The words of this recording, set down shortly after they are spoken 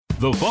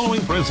The following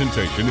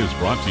presentation is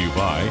brought to you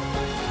by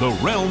The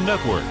Realm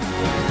Network.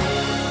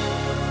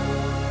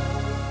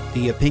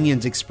 The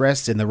opinions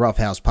expressed in the Rough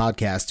House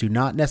podcast do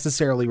not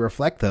necessarily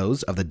reflect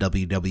those of the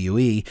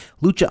WWE,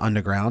 Lucha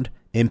Underground,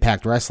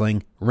 Impact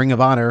Wrestling, Ring of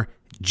Honor,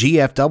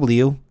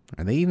 GFW,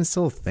 are they even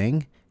still a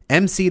thing?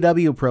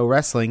 MCW Pro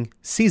Wrestling,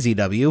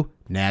 CZW,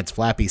 Nad's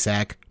Flappy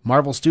Sack,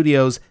 Marvel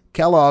Studios,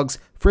 Kellogg's,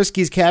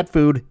 Frisky's Cat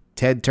Food,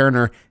 Ted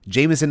Turner,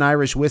 Jameson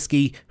Irish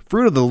Whiskey,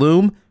 Fruit of the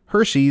Loom,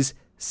 Hershey's,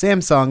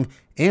 Samsung,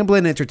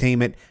 Amblin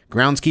Entertainment,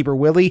 Groundskeeper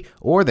Willie,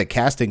 or the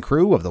cast and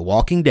crew of The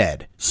Walking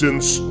Dead.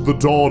 Since the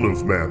dawn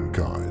of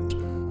mankind,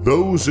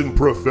 those in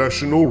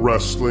professional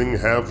wrestling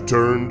have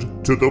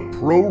turned to the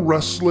Pro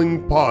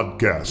Wrestling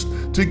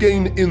Podcast to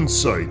gain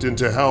insight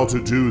into how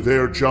to do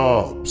their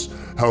jobs,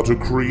 how to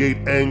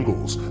create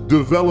angles,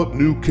 develop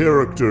new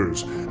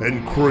characters,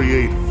 and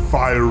create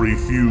fiery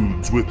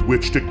feuds with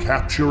which to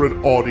capture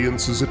an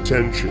audience's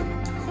attention.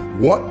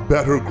 What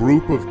better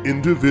group of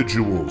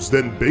individuals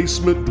than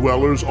basement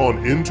dwellers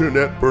on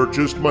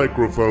internet-purchased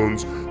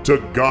microphones to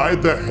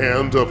guide the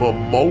hand of a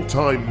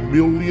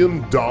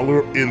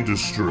multi-million-dollar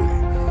industry?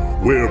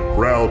 We're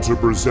proud to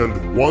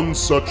present one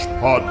such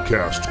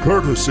podcast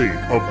courtesy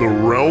of the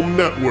Realm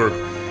Network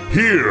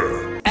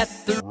here at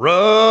the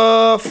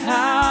Rough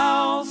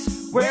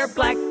House, where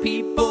black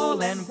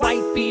people and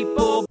white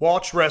people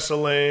watch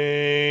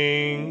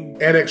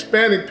wrestling. And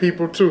Hispanic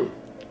people too.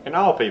 And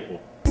all people.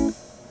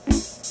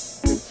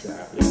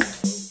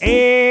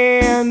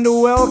 And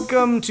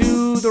welcome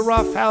to the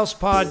Rough House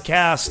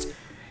podcast,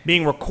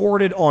 being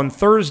recorded on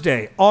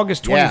Thursday,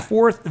 August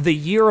 24th, the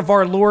year of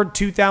our Lord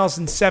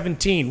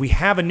 2017. We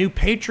have a new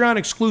Patreon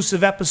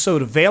exclusive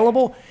episode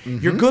available.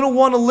 You're going to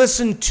want to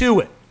listen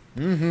to it.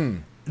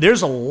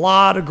 There's a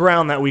lot of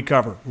ground that we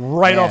cover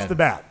right off the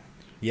bat.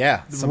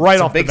 Yeah,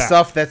 some big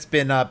stuff that's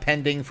been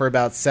pending for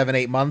about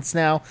 7-8 months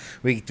now.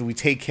 We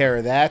take care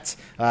of that.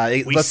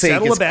 Let's say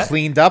it gets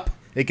cleaned up.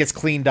 It gets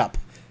cleaned up,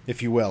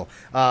 if you will.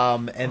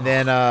 And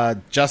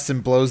then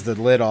Justin blows the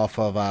lid off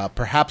of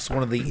perhaps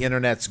one of the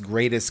internet's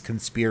greatest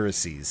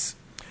conspiracies.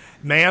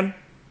 Man,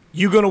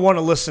 you're going to want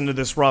to listen to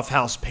this Rough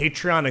House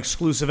Patreon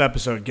exclusive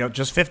episode.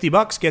 Just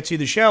 $50 gets you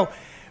the show.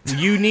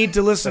 You need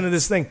to listen to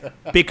this thing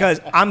because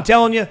I'm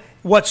telling you,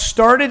 what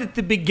started at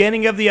the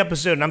beginning of the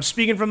episode, and I'm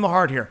speaking from the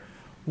heart here,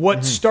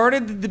 what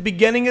started at the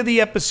beginning of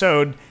the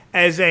episode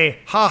as a,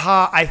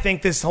 haha, I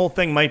think this whole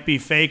thing might be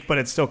fake, but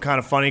it's still kind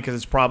of funny because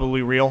it's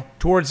probably real.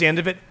 Towards the end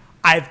of it,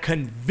 I've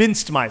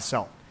convinced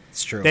myself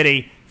that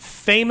a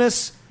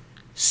famous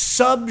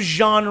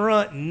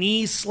subgenre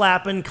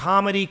knee-slapping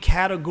comedy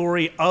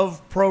category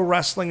of pro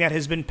wrestling that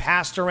has been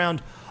passed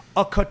around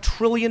a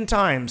quadrillion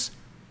times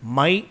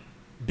might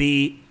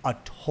be a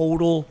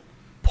total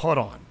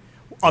put-on,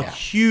 a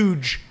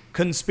huge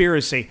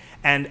conspiracy.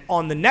 And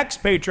on the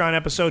next Patreon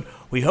episode,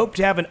 we hope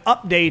to have an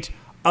update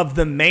of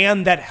the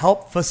man that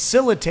helped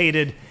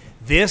facilitated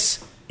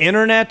this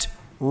internet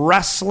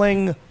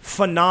wrestling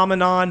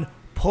phenomenon,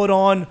 put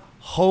on,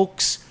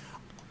 hoax,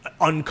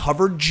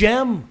 uncovered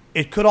gem.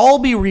 It could all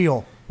be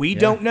real. We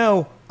don't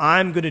know.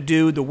 I'm going to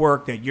do the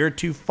work that you're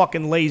too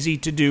fucking lazy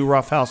to do,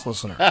 Rough House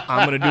listener.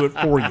 I'm going to do it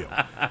for you.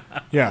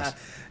 Yes.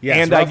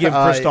 And I give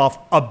Christoph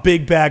a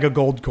big bag of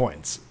gold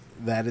coins.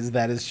 That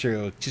is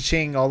true.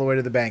 Cha-ching all the way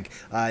to the bank.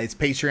 It's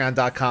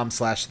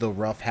patreon.com/The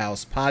Rough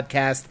House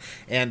Podcast.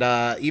 And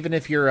even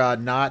if you're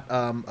not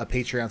a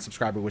Patreon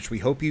subscriber, which we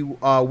hope you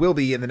will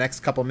be in the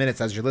next couple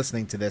minutes as you're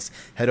listening to this,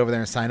 head over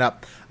there and sign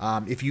up.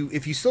 If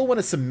you still want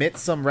to submit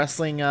some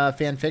wrestling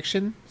fan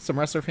fiction, some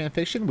wrestler fan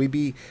fiction, we'd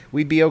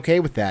be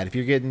okay with that. If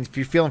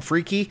you're feeling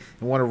freaky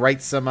and want to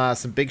write some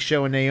Big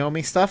Show and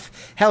Naomi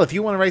stuff, hell, if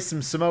you want to write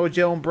some Samoa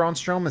Joe and Braun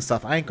Strowman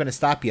stuff, I ain't going to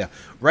stop you.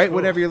 Write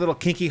whatever your little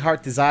kinky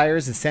heart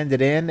desires and send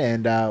it in,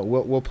 and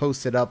we'll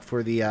post it up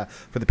for the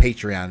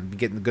Patreon.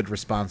 Getting a good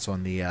response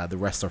on the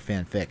wrestler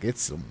fanfic.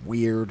 It's some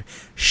weird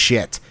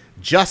shit.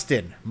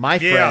 Justin, my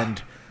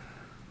friend,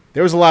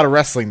 there was a lot of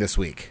wrestling this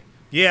week.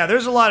 Yeah,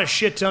 there's a lot of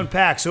shit to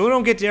unpack, so we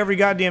don't get to every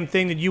goddamn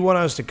thing that you want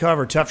us to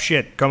cover. Tough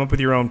shit. Come up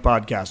with your own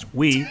podcast.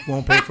 We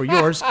won't pay for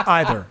yours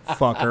either,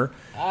 fucker.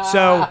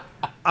 So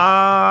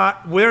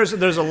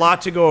there's a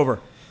lot to go over.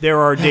 There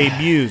are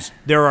debuts.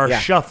 There are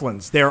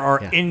shufflings. There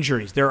are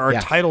injuries. There are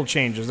title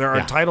changes. There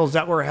are titles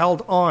that were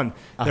held on.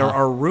 There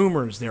are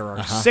rumors. There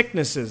are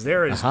sicknesses.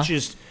 There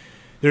is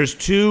there's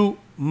too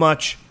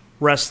much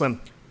wrestling.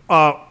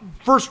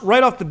 First,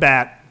 right off the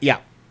bat,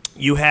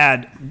 you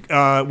had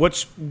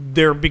what's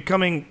they're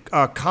becoming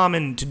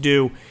common to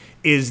do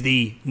is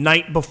the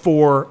night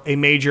before a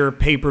major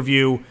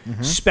pay-per-view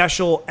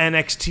special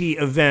NXT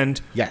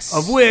event,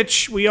 of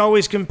which we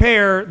always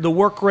compare the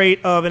work rate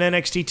of an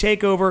NXT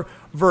Takeover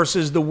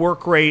versus the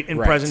work rate and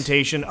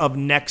presentation of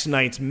next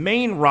night's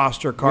main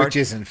roster card. Which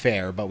isn't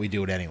fair, but we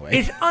do it anyway.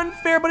 It's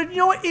unfair, but you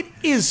know what? It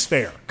is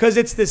fair because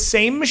it's the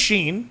same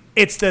machine.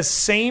 It's the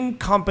same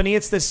company.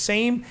 It's the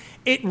same.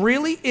 It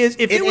really is.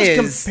 If it was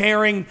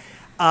comparing,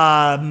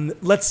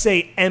 let's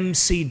say,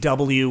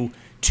 MCW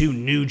to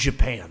New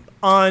Japan,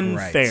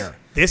 unfair.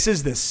 This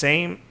is the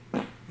same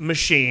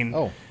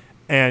machine.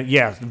 And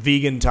yeah,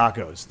 vegan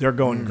tacos. They're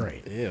going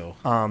great. Ew.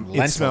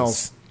 It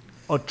smells.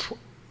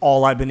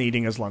 All I've been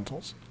eating is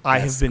lentils.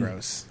 That's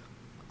gross.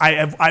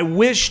 I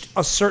wished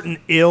a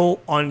certain ill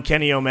on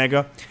Kenny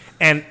Omega,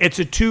 and it's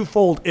a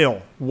twofold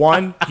ill.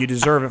 One, you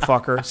deserve it,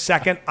 fucker.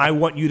 Second, I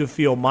want you to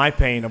feel my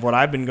pain of what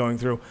I've been going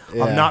through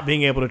of not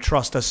being able to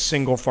trust a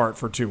single fart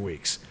for 2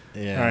 weeks.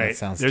 Yeah, all right. That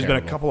sounds There's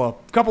terrible. been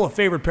a couple of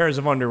favorite pairs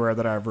of underwear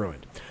that I've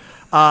ruined.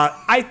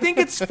 I think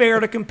it's fair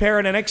to compare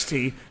an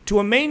NXT to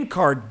a main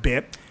card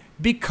bit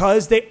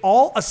because they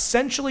all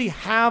essentially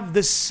have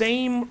the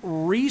same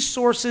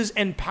resources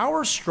and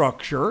power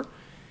structure.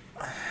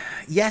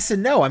 Yes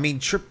and no. I mean,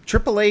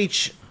 Triple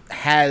H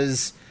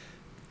has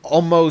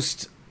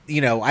almost,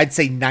 I'd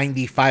say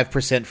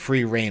 95%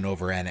 free reign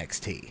over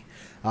NXT.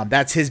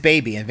 That's his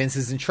baby, and Vince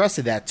has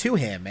entrusted that to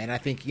him. And I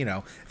think,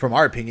 from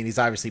our opinion, he's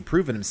obviously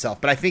proven himself.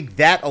 But I think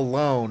that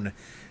alone,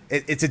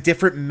 it's a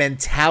different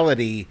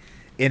mentality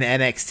in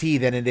NXT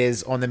than it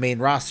is on the main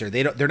roster.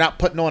 They're not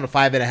putting on a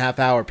 5.5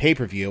 hour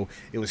pay-per-view.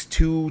 It was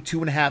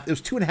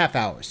 2.5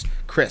 hours.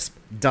 Crisp,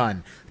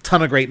 done. A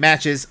ton of great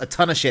matches, a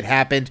ton of shit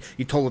happened.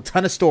 You told a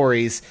ton of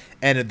stories,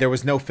 and there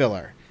was no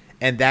filler.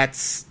 And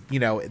that's,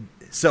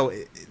 so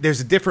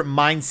there's a different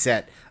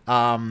mindset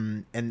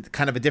and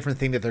kind of a different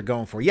thing that they're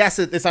going for. Yes,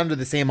 it's under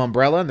the same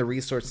umbrella, and the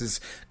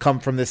resources come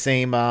from the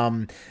same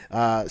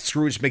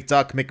Scrooge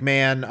McDuck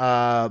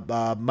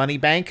McMahon money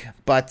bank,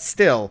 but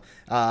still,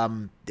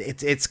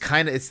 it's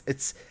kind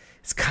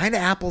of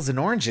apples and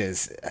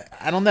oranges.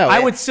 I don't know. I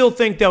would still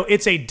think, though,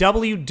 it's a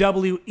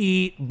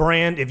WWE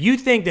brand. If you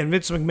think that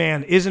Vince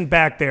McMahon isn't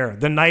back there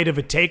the night of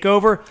a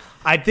takeover,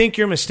 I think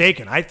you're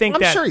mistaken. I'm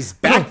sure he's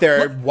back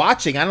there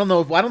watching. I don't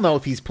know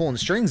if he's pulling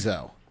strings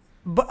though.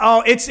 But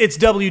it's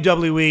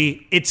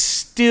WWE. It's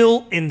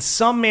still in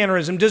some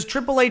mannerism. Does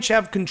Triple H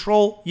have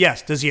control?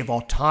 Yes. Does he have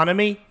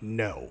autonomy?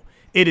 No.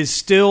 It is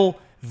still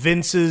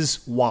Vince's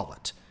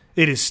wallet.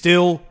 It is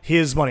still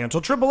his money. Until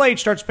Triple H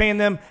starts paying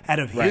them out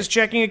of his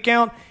checking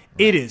account,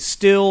 it is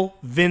still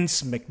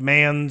Vince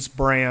McMahon's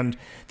brand.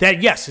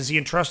 That, yes, is he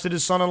entrusted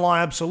his son-in-law?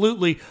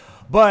 Absolutely.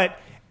 But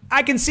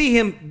I can see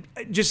him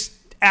just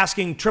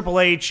asking Triple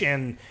H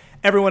and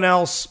everyone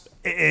else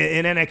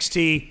in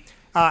NXT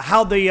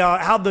how the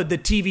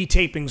TV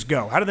tapings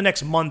go. How do the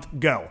next month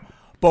go?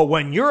 But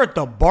when you're at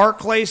the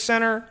Barclays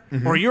Center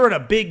or you're at a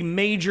big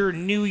major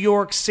New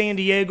York, San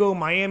Diego,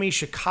 Miami,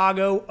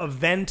 Chicago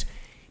event,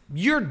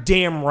 you're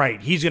damn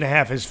right he's going to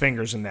have his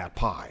fingers in that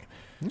pie.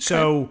 Okay.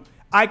 So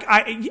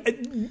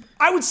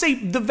I would say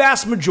the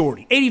vast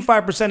majority,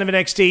 85% of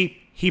NXT,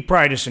 he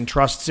probably just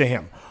entrusts to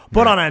him.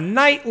 But on a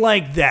night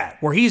like that,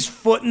 where he's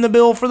footing the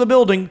bill for the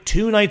building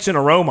 2 nights in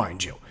a row,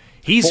 mind you,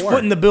 he's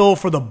footing the bill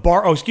for the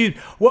bar. Oh, excuse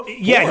me. Well,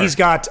 yeah, he's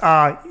got.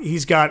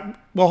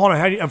 Well, hold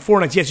on. 4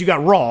 nights. Yes, you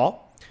got Raw,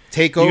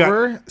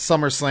 Takeover,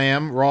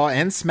 SummerSlam, Raw,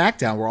 and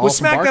SmackDown. Were all was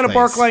from SmackDown a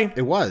Barclay?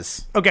 It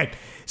was. Okay,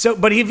 so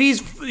but if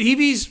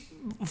he's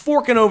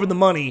forking over the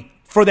money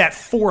for that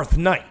 4th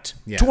night,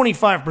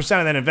 25% of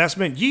that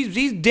investment,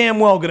 he's damn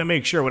well going to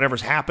make sure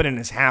whatever's happening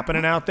is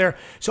happening out there.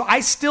 So I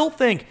still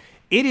think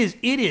it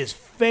is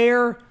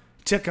fair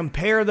to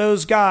compare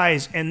those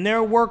guys and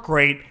their work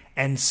rate,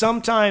 and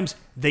sometimes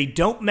they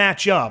don't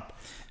match up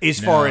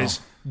as far as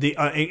the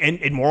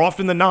and more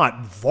often than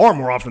not, far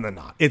more often than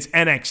not, it's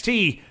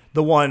NXT,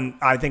 the one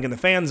I think in the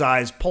fans'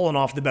 eyes pulling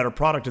off the better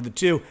product of the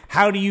two.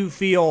 How do you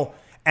feel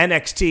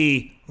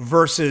NXT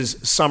versus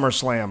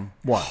SummerSlam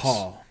was?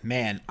 Oh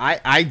man,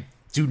 I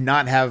do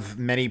not have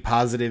many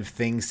positive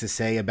things to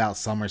say about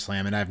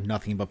SummerSlam, and I have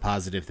nothing but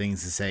positive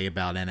things to say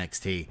about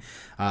NXT.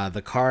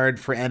 The card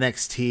for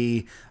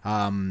NXT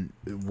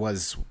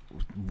was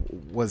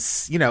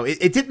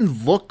it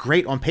didn't look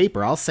great on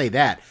paper, I'll say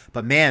that,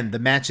 but man, the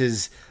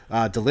matches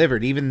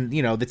delivered. Even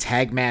the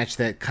tag match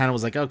that kind of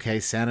was like, okay,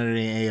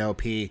 Sanity and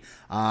AOP.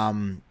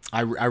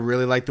 I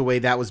really liked the way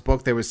that was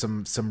booked. There was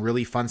some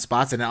really fun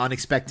spots and an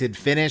unexpected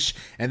finish,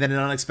 and then an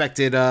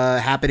unexpected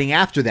happening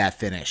after that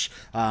finish,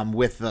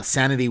 with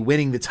Sanity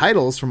winning the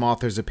titles from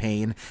Authors of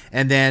Pain,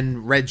 and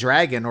then Red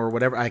Dragon, or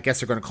whatever, I guess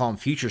they're going to call him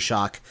Future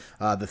Shock,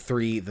 the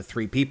three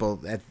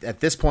people. At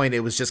this point,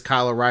 it was just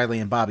Kyle O'Reilly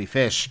and Bobby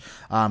Fish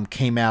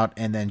came out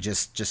and then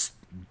just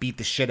beat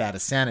the shit out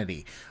of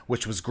Sanity,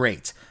 which was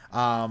great.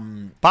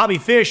 Bobby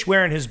Fish,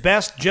 wearing his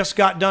best, just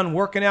got done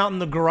working out in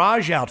the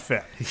garage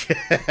outfit.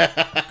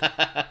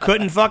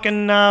 Couldn't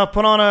fucking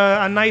put on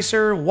a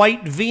nicer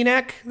white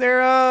V-neck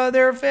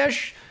there,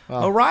 Fish.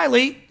 Oh.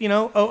 O'Reilly,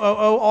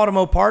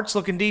 Automo Parts,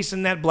 looking decent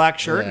in that black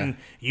shirt, and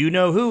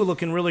who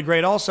looking really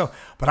great also.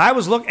 But I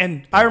was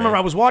I remember I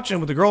was watching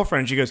with a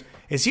girlfriend. She goes,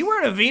 "Is he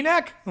wearing a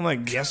V-neck?" I'm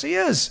like, "Yes, he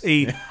is."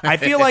 I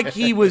feel like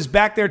he was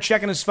back there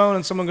checking his phone,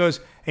 and someone goes,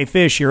 "Hey,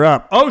 Fish, you're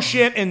up." Oh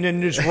shit! And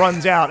then just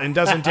runs out and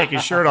doesn't take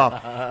his shirt off.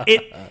 A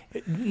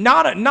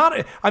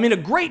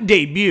great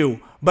debut,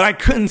 but I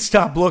couldn't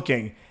stop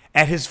looking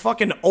at his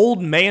fucking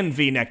old man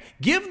V-neck.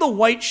 Give the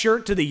white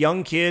shirt to the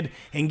young kid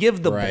and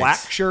give the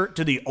black shirt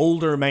to the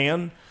older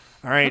man.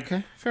 All right,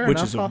 okay, fair which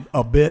enough. is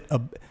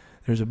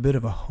there's a bit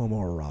of a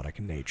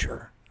homoerotic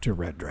nature to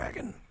Red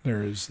Dragon.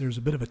 There's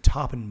a bit of a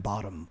top and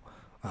bottom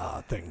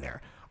thing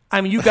there. I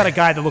mean, you got a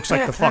guy that looks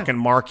like the fucking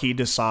Marquis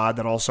de Sade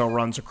that also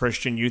runs a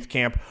Christian youth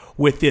camp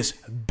with this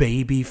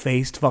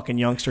baby-faced fucking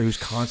youngster who's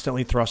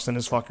constantly thrusting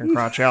his fucking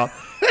crotch out.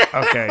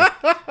 Okay.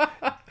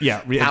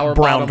 Yeah, Power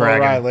Brown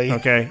Dragon. O'Reilly.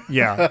 Okay,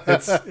 yeah.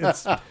 It's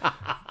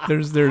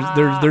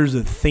there's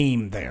a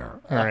theme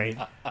there. All right.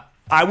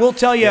 I will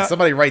tell you,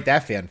 somebody write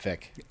that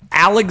fanfic.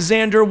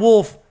 Alexander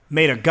Wolf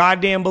made a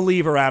goddamn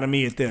believer out of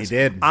me at this. He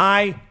did.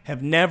 I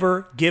have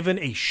never given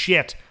a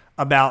shit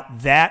about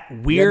that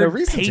weird,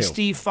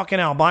 pasty fucking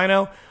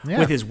albino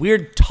with his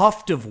weird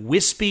tuft of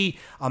wispy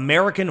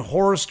American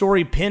Horror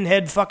Story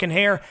pinhead fucking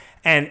hair.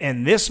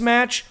 And this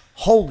match,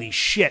 holy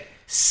shit.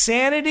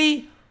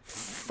 Sanity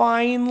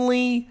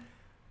finally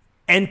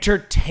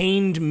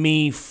entertained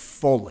me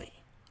fully.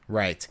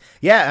 Right.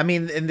 Yeah, I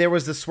mean, and there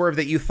was the swerve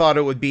that you thought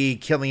it would be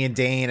Killian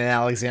Dane and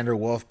Alexander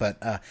Wolf, but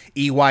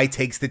EY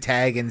takes the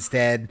tag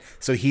instead,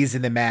 so he's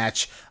in the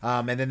match.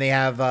 And then they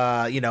have,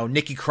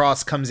 Nikki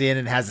Cross comes in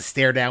and has a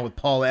stare down with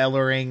Paul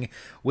Ellering,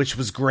 which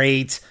was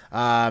great.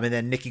 And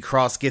then Nikki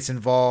Cross gets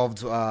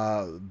involved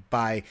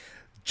by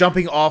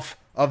jumping off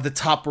of the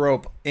top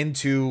rope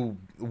into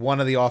one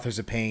of the Authors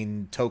of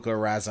Pain, Toka or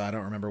Raza, I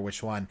don't remember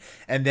which one.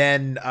 And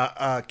then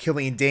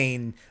Killian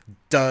Dane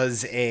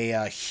does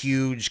a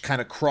huge kind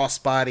of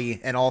crossbody,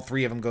 and all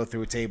three of them go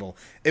through a table.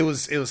 It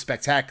was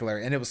spectacular,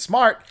 and it was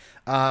smart.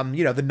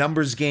 The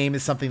numbers game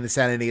is something that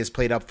Sanity has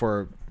played up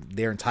for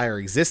their entire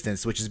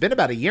existence, which has been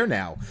about a year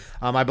now.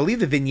 I believe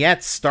the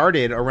vignettes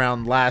started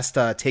around last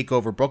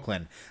Takeover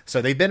Brooklyn,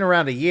 so they've been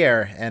around a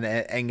year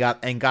and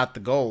got the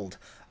gold.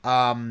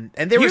 And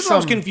there Here's what I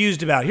was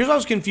confused about. Here's what I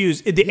was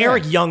confused. The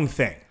Eric Young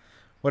thing.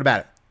 What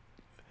about it?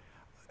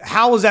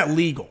 How is that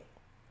legal?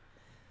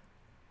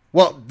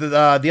 Well,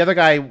 the other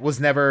guy was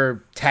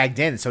never tagged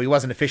in, so he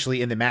wasn't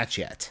officially in the match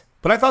yet.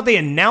 But I thought they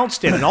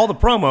announced it in all the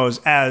promos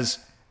as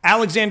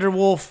Alexander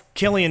Wolf,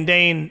 Killian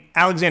Dane,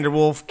 Alexander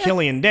Wolf,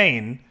 Killian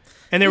Dane,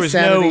 and there was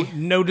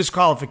no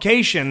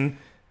disqualification.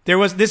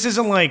 This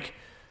isn't like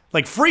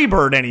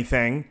Freebird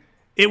anything.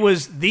 It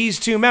was these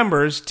two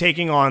members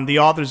taking on the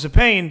Authors of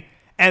Pain.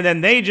 And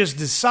then they just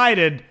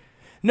decided,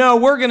 no,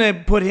 we're going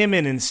to put him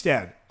in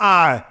instead.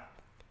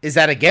 Is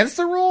that against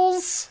the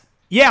rules?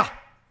 Yeah.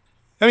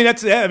 They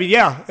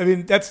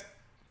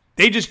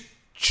just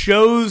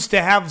chose to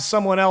have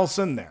someone else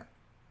in there.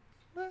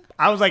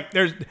 I was like,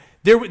 there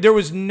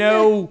was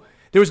no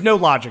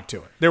logic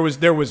to it. There was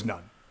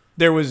none.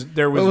 There was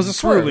it was a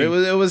swerve.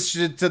 It was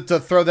to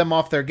throw them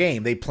off their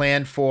game. They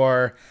planned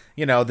for,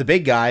 the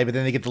big guy, but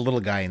then they get the little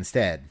guy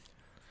instead.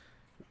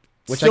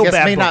 Which Still I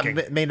guess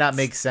bad may not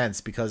make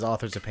sense because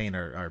Authors of Pain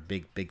are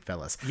big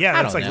fellas.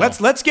 Yeah, it's like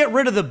let's get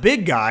rid of the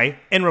big guy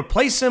and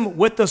replace him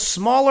with the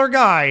smaller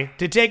guy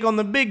to take on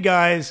the big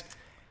guys.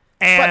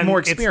 But more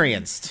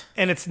experienced.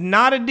 It's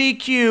not a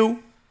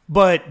DQ,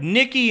 but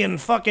Nikki and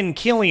fucking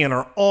Killian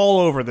are all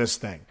over this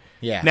thing.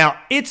 Yeah. Now,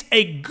 it's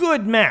a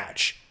good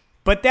match,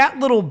 but that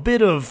little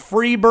bit of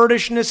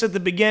freebirdishness at the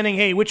beginning,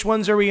 hey, which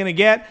ones are we going to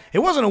get? It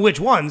wasn't a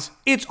which ones.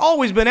 It's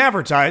always been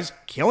advertised,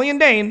 Killian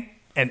Dane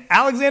and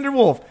Alexander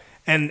Wolf.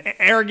 And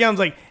Eric Young's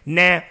like,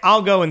 nah,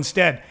 I'll go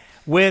instead.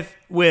 With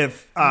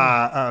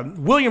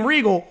William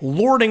Regal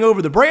lording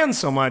over the brand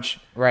so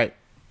much. Right.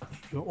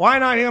 Why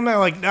not him? I'm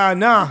like,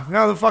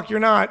 no, the fuck you're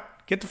not.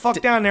 Get the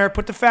fuck down there.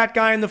 Put the fat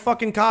guy in the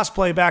fucking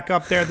cosplay back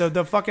up there.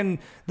 The fucking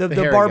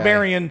the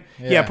barbarian.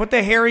 Yeah, put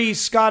the hairy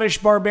Scottish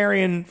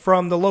barbarian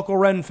from the local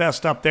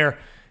Renfest up there.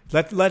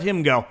 Let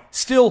him go.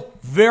 Still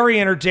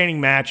very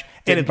entertaining match.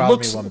 Didn't bother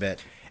me one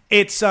bit.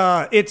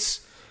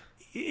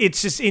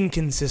 It's just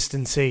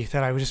inconsistency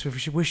that I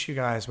wish you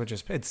guys would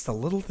just. It's the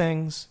little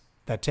things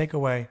that take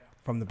away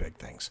from the big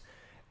things.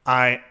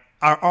 Are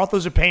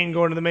Authors of Pain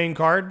going to the main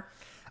card?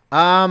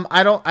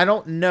 I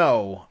don't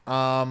know.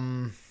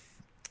 I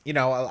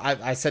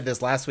said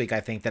this last week. I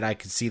think that I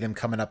could see them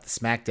coming up to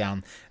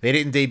SmackDown. They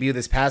didn't debut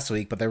this past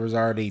week, but there was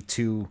already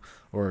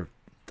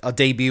a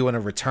debut and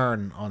a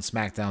return on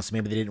SmackDown, so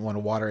maybe they didn't want to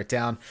water it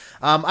down.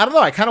 I don't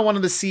know. I kind of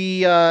wanted to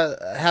see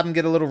have them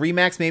get a little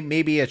remax,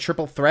 maybe a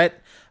triple threat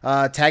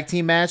tag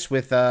team match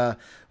with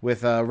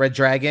Red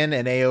Dragon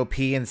and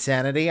AOP and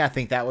Sanity. I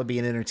think that would be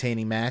an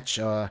entertaining match.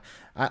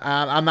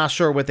 I'm not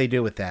sure what they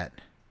do with that.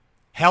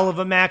 Hell of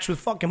a match with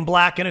fucking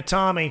Black and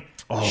Itami.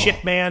 Oh.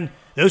 Shit, man.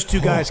 Those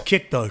two guys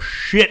kicked the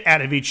shit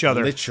out of each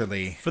other.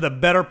 Literally. For the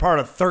better part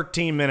of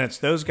 13 minutes.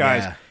 Those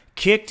guys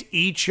kicked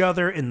each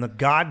other in the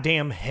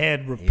goddamn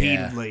head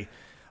repeatedly.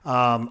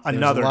 Yeah. There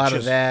was a lot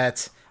of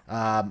that.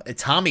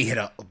 Itami hit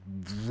a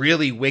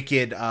really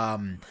wicked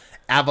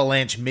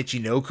avalanche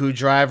Michinoku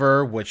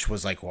driver, which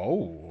was like,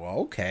 whoa,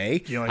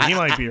 okay. He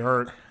might be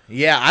hurt.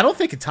 Yeah, I don't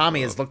think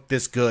Itami has looked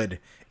this good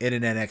in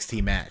an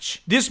NXT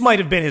match. This might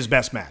have been his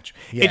best match.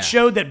 Yeah. It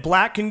showed that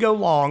Black can go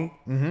long,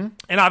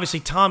 and obviously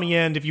Tommy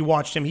End, if you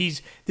watched him,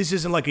 this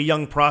isn't like a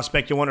young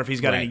prospect. You wonder if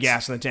he's got any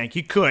gas in the tank.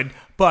 He could,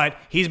 but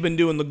he's been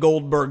doing the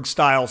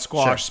Goldberg-style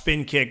squash,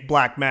 spin kick,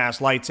 black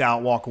mass, lights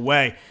out, walk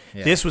away.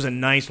 Yeah. This was a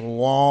nice,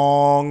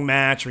 long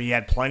match where he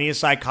had plenty of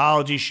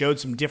psychology, showed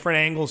some different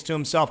angles to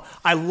himself.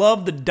 I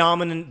love the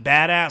dominant,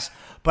 badass,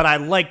 but I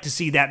like to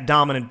see that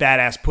dominant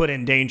badass put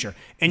in danger.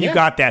 And you Yeah.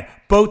 got that.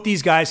 Both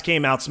these guys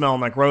came out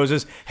smelling like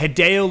roses.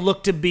 Hideo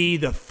looked to be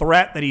the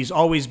threat that he's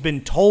always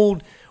been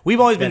told. We've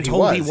always been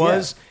told he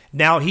was. Yeah.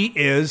 Now he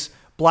is.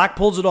 Black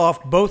pulls it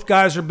off. Both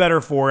guys are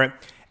better for it.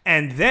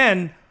 And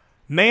then,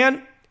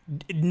 man,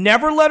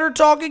 never let her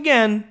talk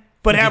again,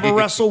 but have her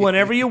wrestle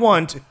whenever you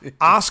want.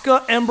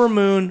 Asuka Ember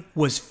Moon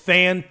was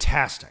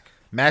fantastic.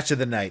 Match of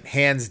the night,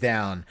 hands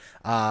down.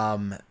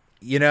 Asuka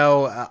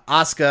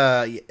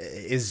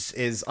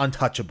is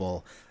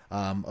untouchable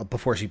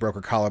before she broke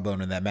her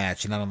collarbone in that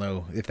match, and I don't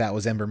know if that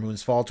was Ember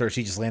Moon's fault or if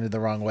she just landed the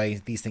wrong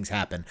way. These things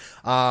happen.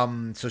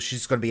 So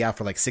she's going to be out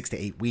for like 6 to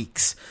 8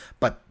 weeks.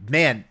 But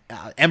man,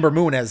 Ember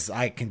Moon, as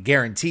I can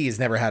guarantee, has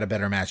never had a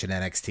better match in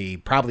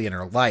NXT, probably in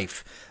her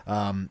life,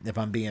 if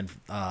I'm being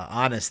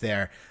honest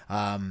there.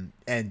 And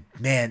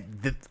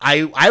man,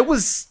 I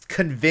was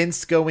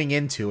convinced going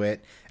into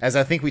it, as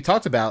I think we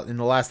talked about in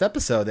the last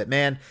episode, that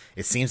man,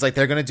 it seems like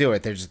they're going to do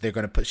it. They're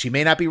going to put. She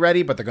may not be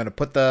ready, but they're going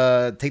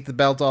to take the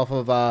belt off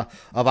of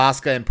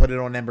Asuka and put it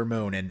on Ember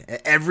Moon. And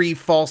every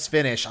false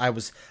finish, I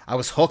was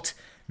hooked.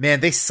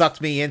 Man, they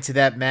sucked me into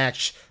that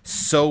match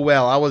so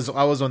well. I was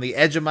on the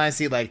edge of my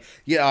seat, like,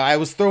 I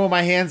was throwing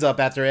my hands up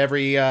after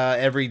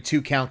every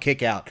 2 count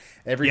kick out,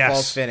 every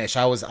false finish.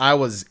 I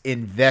was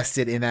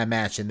invested in that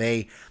match, and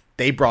they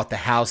brought the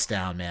house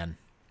down, man.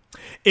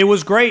 It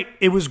was great.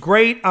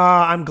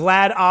 I'm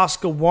glad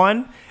Asuka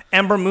won.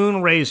 Ember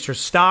Moon raised her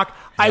stock.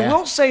 Yeah. I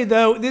will say,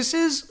 though, this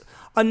is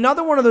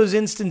another one of those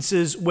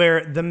instances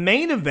where the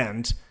main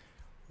event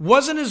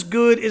wasn't as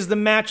good as the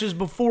matches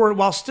before.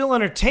 While still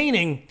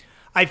entertaining,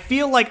 I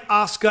feel like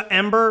Asuka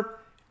Ember,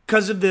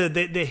 because of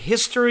the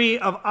history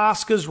of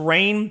Asuka's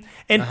reign,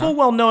 and full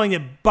well knowing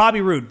that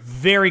Bobby Roode,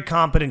 very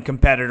competent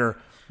competitor,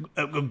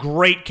 a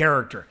great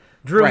character.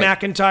 Drew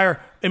McIntyre,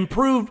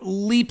 improved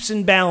leaps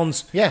and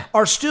bounds,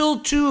 are still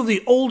two of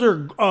the older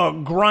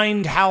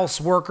grindhouse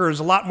workers,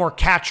 a lot more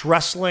catch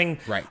wrestling.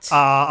 Right.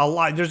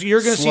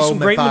 You're going to see some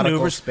great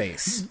maneuvers.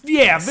 Space.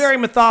 Yeah, very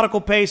methodical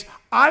pace.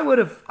 I would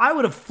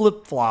have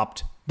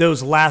flip-flopped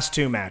those last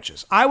 2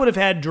 matches. I would have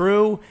had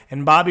Drew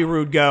and Bobby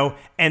Roode go,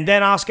 and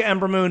then Asuka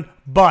Ember Moon,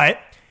 but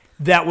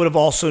that would have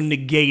also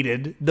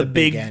negated the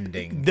big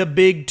ending, the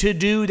big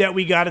to-do that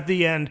we got at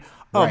the end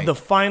of the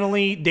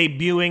finally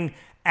debuting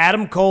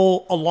Adam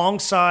Cole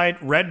alongside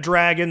Red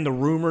Dragon. The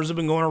rumors have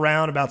been going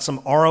around about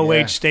some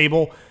ROH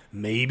stable.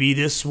 Maybe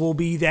this will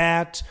be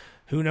that.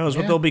 Who knows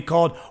what they'll be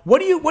called? What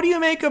do you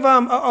make of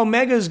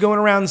Omega's going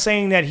around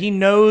saying that he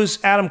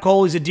knows Adam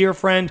Cole, he's a dear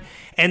friend,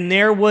 and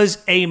there was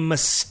a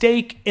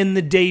mistake in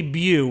the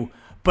debut,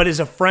 but as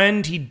a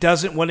friend, he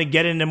doesn't want to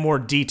get into more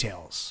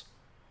details.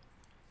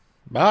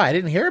 Oh, I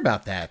didn't hear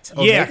about that.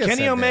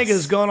 Kenny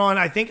Omega's going on,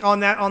 I think,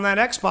 on that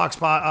Xbox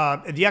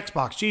the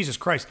Xbox, Jesus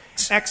Christ,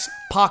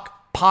 X-Pac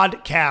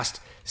podcast,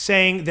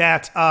 saying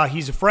that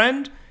he's a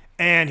friend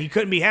and he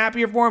couldn't be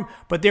happier for him,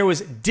 but there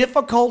was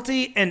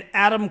difficulty in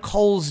Adam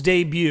Cole's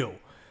debut.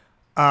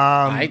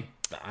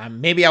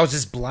 Maybe I was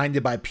just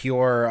blinded by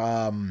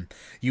pure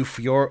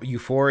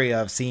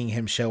euphoria of seeing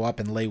him show up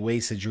and lay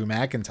waste to Drew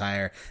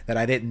McIntyre, that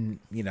I didn't,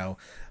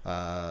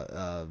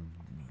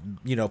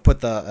 put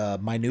the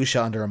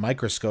minutia under a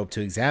microscope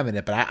to examine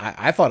it, but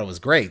I thought it was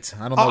great.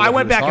 I don't know. I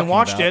went back and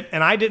watched it,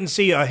 and I didn't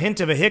see a hint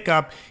of a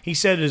hiccup. He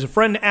said, as a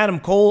friend to Adam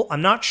Cole,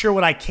 I'm not sure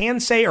what I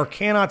can say or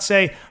cannot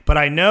say, but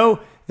I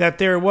know that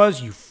there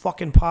was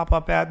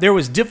there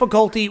was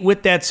difficulty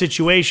with that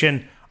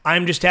situation.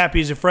 I'm just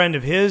happy as a friend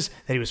of his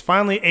that he was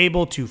finally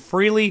able to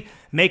freely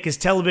make his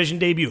television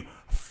debut.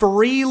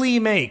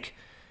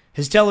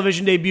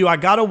 I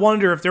gotta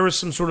wonder if there was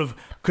some sort of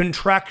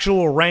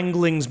contractual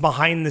wranglings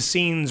behind the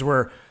scenes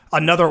where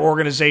another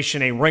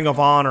organization, a Ring of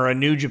Honor, a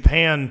New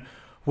Japan,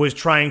 was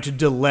trying to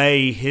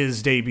delay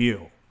his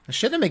debut. It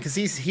shouldn't have, because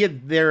he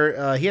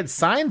had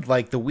signed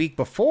like the week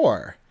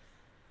before.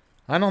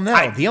 I don't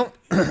know.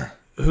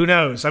 Who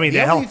knows? I mean,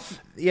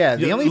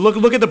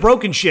 look at the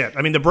broken shit.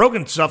 I mean, the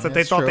broken stuff that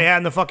they thought they had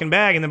in the fucking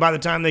bag, and then by the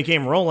time they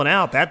came rolling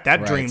out,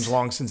 that dream's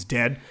long since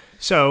dead.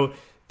 So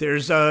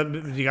there's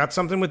you got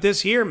something with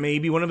this here.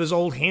 Maybe one of his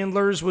old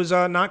handlers was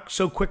not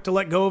so quick to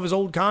let go of his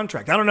old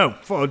contract. I don't know.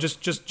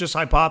 Just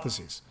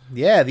hypotheses.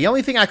 Yeah, the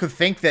only thing I could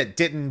think that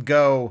didn't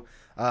go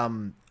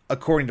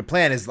according to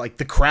plan is like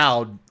the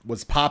crowd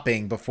was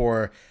popping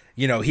before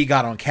he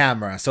got on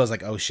camera. So I was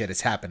like, oh shit,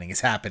 it's happening.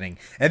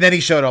 And then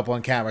he showed up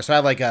on camera. So I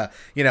had like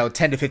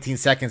 10 to 15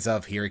 seconds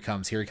of here he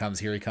comes, which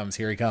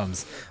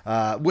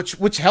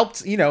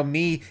helped,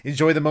 me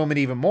enjoy the moment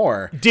even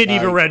more. Didn't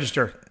even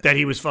register that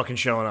he was fucking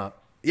showing up.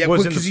 Yeah,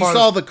 because you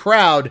saw the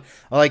crowd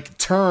like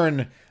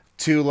turn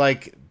to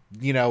like,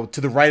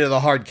 to the right of the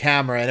hard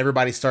camera, and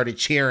everybody started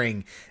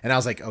cheering, and I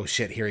was like, oh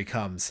shit, here he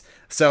comes.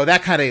 So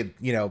that kind of,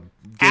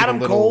 Adam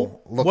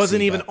Cole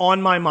wasn't even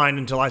on my mind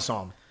until I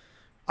saw him.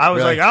 I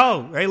was like,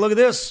 oh, hey, look at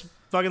this.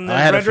 Fucking the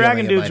Red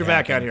Dragon dudes are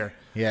back out here.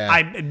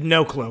 Yeah.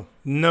 No clue.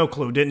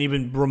 Didn't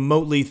even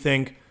remotely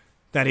think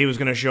that he was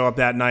going to show up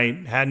that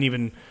night. Hadn't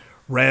even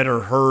read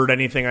or heard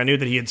anything. I knew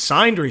that he had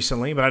signed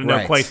recently, but I didn't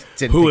know quite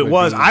Didn't who think it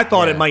was. be, I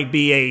thought it might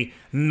be a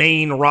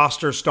main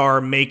roster star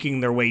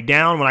making their way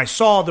down. When I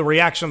saw the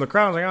reaction of the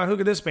crowd, I was like, oh, who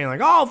could this be? And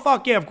like, oh,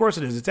 fuck yeah, of course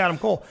it is. It's Adam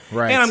Cole.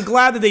 Right. And I'm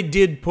glad that they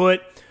did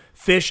put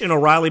Fish and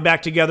O'Reilly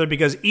back together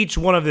because each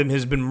one of them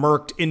has been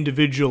murked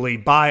individually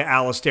by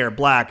Aleister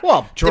Black.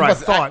 Well,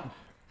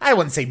 I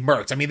wouldn't say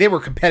murked. I mean, they were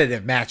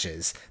competitive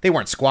matches. They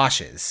weren't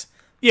squashes.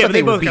 Yeah, but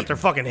they both got their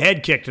fucking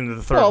head kicked into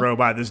the third row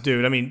by this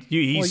dude. I mean,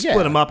 he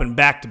split them up in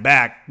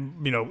back-to-back,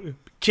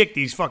 kicked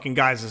these fucking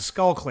guys'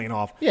 skull clean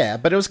off. Yeah,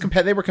 but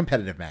they were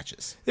competitive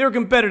matches. They were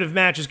competitive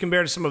matches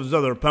compared to some of his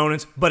other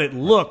opponents, but it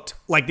looked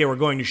like they were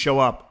going to show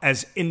up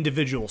as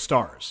individual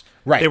stars.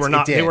 Right, They were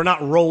not. it did. They were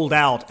not rolled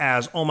out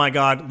as, oh my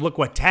God, look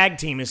what tag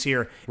team is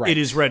here. Right. It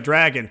is Red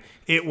Dragon.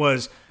 It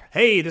was,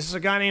 hey, this is a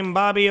guy named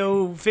Bobby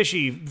O.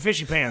 Fishy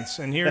Pants,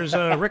 and here's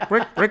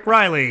Rick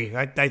Riley.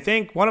 I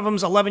think one of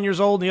them's 11 years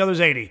old and the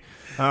other's 80.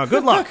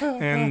 Good luck.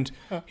 And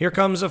here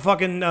comes a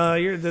fucking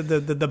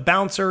the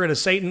bouncer at a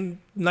Satan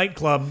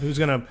nightclub who's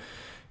gonna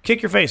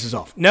kick your faces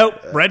off. Nope,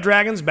 Red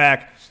Dragon's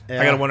back. Yeah.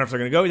 I gotta wonder if they're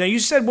gonna go. Now you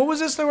said, what was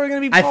this they were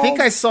gonna be called? I think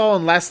I saw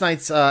in last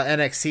night's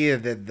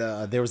NXT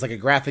that there was like a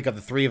graphic of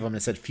the three of them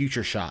that said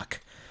Future Shock.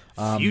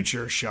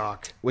 Future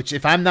Shock. Which,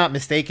 if I'm not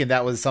mistaken,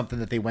 that was something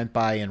that they went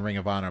by in Ring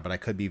of Honor, but I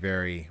could be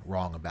very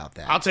wrong about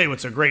that. I'll tell you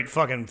what's a great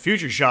fucking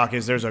Future Shock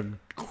is there's a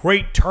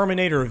great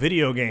Terminator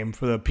video game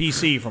for the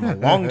PC from a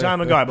long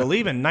time ago, I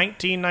believe in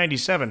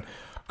 1997,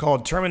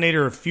 called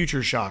Terminator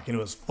Future Shock, and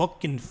it was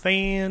fucking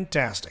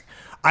fantastic.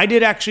 I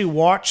did actually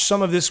watch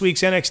some of this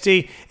week's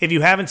NXT. If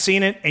you haven't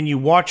seen it and you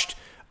watched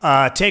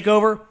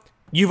Takeover,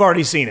 you've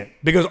already seen it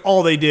because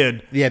all they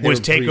did was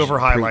Takeover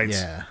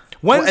highlights.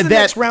 When's the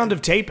next round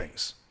of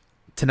tapings?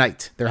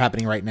 Tonight. They're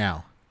happening right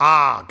now.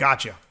 Ah,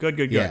 gotcha.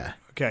 Good. Yeah.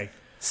 Okay.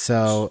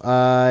 So,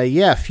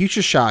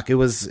 Future Shock. It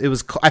was.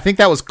 I think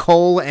that was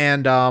Cole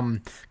and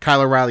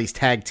Kyle O'Reilly's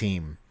tag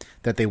team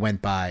that they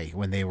went by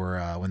when they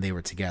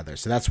were together.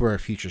 So that's where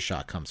Future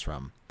Shock comes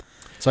from.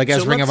 So I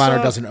guess Ring of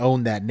Honor doesn't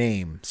own that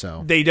name.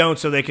 So they don't.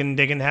 So they can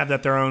have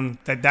that their own.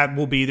 That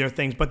will be their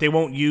things. But they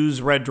won't use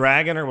Red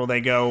Dragon, or will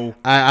they go?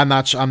 I'm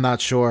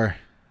not sure.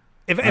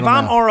 If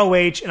I'm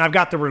ROH and I've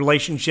got the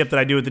relationship that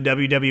I do with the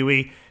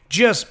WWE,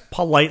 just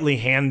politely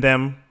hand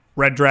them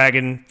Red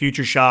Dragon,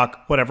 Future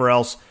Shock, whatever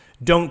else.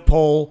 Don't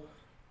pull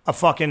a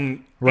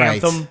fucking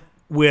anthem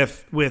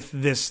with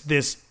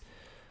this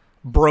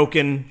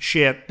broken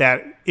shit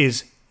that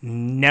is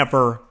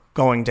never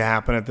going to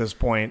happen at this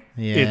point.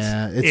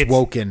 Yeah, it's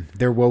woken.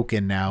 They're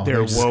woken now.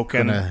 They're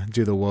woken. Gonna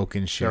do the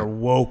woken shit. They're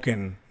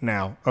woken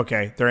now.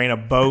 Okay, there ain't a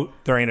boat.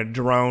 There ain't a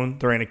drone.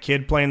 There ain't a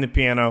kid playing the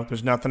piano.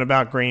 There's nothing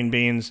about green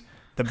beans.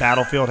 The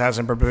battlefield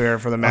hasn't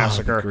prepared for the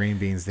massacre. The green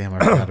beans, damn, I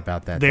forgot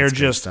about that. They're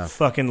just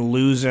fucking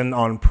losing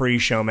on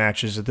pre-show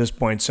matches at this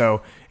point.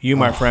 So you,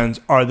 my friends,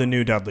 are the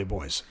new Dudley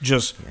Boys.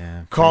 Just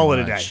call it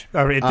a day.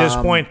 At this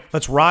point,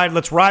 let's ride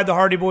the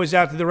Hardy Boys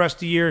out through the rest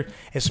of the year.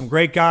 It's some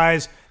great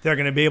guys. They're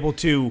going to be able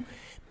to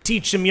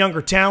teach some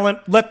younger talent.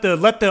 Let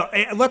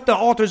the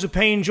Authors of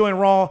Pain join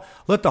Raw.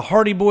 Let the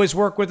Hardy Boys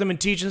work with them and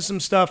teach them some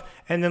stuff,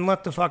 and then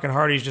let the fucking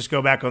Hardys just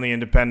go back on the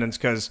independents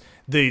because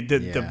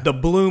the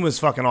bloom is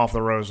fucking off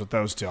the rose with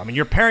those two. I mean,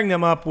 you're pairing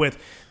them up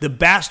with the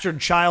bastard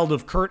child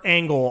of Kurt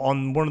Angle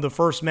on one of the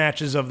first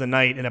matches of the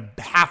night in a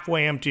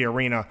halfway empty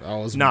arena. Oh,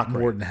 it was not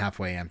more great. Than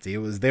halfway empty.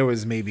 There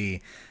was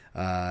maybe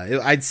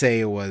I'd say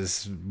it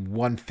was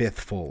 1/5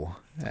 full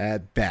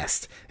at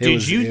best.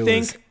 Did you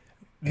think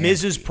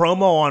Miz's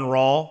promo on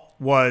Raw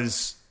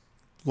was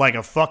like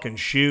a fucking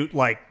shoot?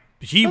 Like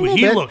he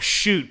looked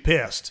shoot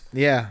pissed.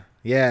 Yeah,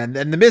 and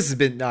the Miz has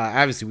been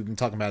obviously we've been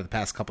talking about it the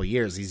past couple of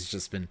years. He's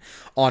just been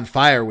on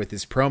fire with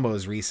his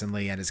promos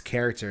recently, and his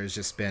character has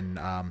just been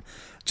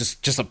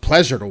just a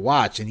pleasure to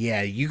watch. And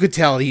yeah, you could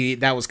tell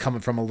that was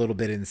coming from a little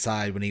bit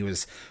inside when he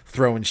was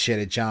throwing shit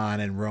at John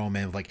and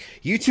Roman. Like,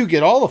 you two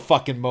get all the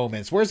fucking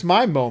moments. Where's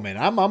my moment?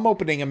 I'm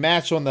opening a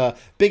match on the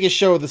biggest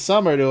show of the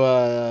summer to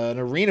an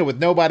arena with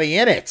nobody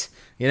in it.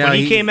 You know, when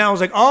he came out, I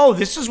was like, "Oh,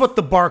 this is what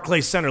the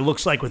Barclays Center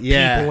looks like with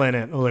people in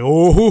it." I was like,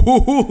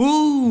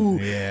 "Oh,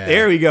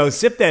 there we go.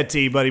 Sip that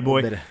tea, buddy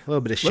boy." A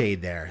little bit of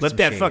shade there. Let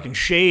that fucking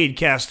shade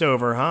cast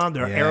over, huh?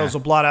 Their arrows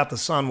will blot out the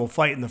sun. We'll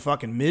fight in the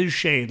fucking Miz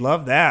shade.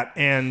 Love that.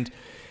 And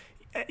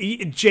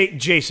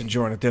Jason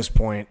Jordan at this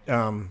point,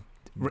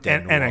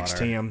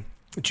 NXT him,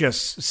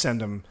 just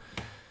send him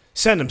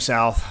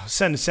south.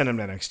 Send him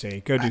to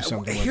NXT. Go do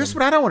something. Here's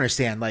what I don't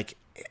understand. Like,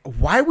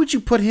 why would you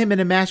put him in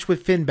a match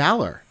with Finn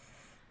Balor?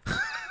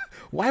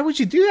 Why would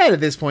you do that at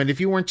this point if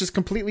you weren't just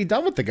completely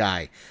done with the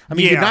guy? I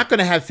mean, you're not going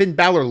to have Finn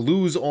Balor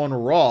lose on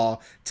Raw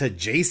to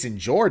Jason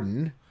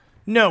Jordan.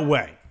 No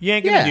way. You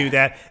ain't going to do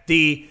that.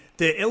 The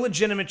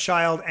illegitimate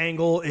child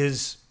angle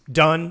is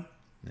done.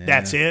 Yeah.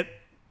 That's it.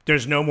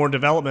 There's no more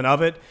development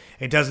of it.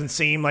 It doesn't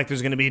seem like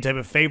there's going to be a type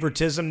of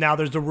favoritism. Now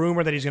there's the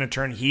rumor that he's going to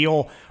turn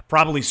heel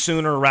probably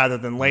sooner rather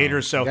than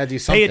later. So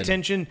pay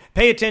attention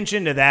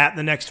to that in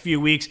the next few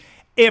weeks.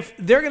 If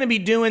they're going to be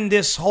doing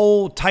this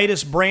whole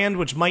Titus brand,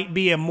 which might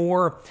be a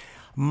more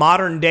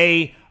modern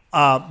day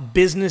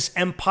business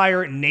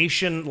empire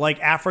nation like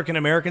African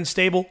American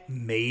stable,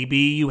 maybe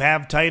you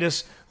have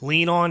Titus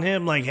lean on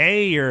him like,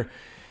 hey, you're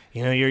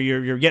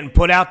getting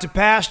put out to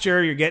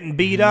pasture, you're getting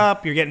beat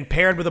up, you're getting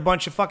paired with a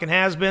bunch of fucking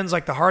has-beens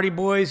like the Hardy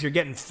Boys, you're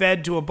getting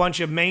fed to a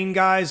bunch of main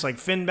guys like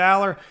Finn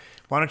Balor.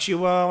 Why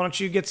don't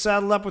you get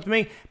saddled up with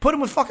me? Put him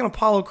with fucking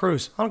Apollo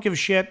Crews. I don't give a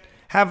shit.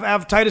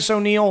 Have Titus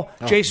O'Neil,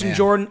 Jason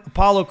Jordan,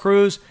 Apollo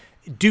Crews.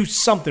 Do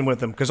something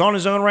with him, because on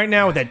his own right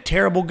now with that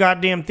terrible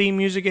goddamn theme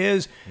music of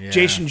his,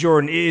 Jason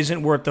Jordan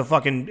isn't worth the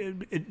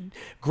fucking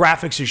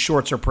graphics his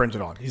shorts are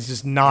printed on. He's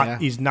just not.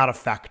 He's not a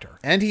factor.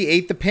 And he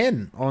ate the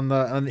pin in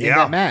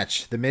that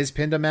match. The Miz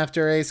pinned him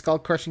after a skull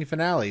crushing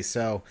finale.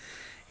 So.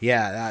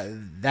 Yeah,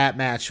 that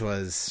match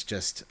was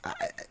just...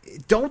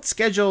 don't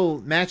schedule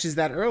matches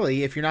that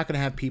early if you're not going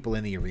to have people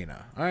in the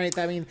arena. All right?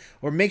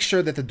 Or make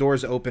sure that the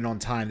doors open on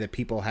time, that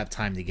people have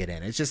time to get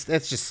in.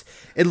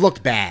 It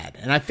looked bad.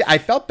 And I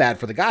felt bad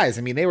for the guys.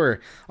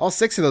 All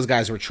 6 of those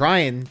guys were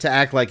trying to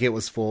act like it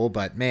was full,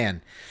 but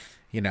man...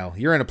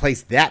 you're in a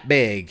place that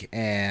big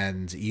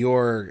and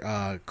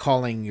you're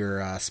calling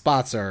your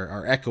spots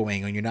are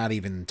echoing and you're not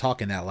even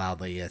talking that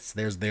loudly.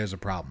 There's a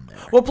problem there.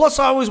 Well, plus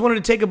I always wanted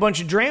to take a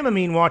bunch of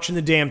Dramamine watching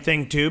the damn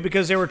thing too,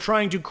 because they were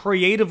trying to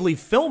creatively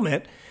film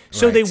it.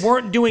 So they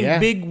weren't doing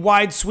big,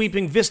 wide,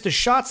 sweeping vista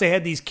shots. They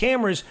had these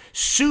cameras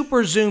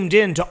super zoomed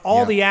in to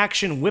all the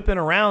action whipping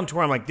around to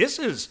where I'm like, this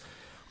is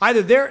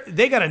either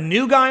they got a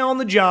new guy on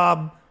the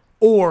job,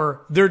 or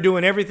they're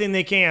doing everything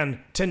they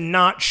can to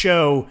not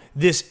show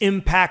this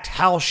Impact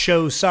house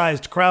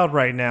show-sized crowd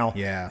right now.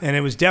 Yeah. And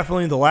it was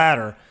definitely the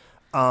latter.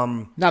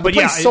 Now, the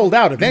place sold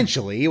out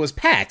eventually. It was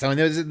packed.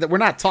 We're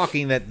not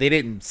talking that they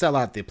didn't sell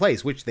out the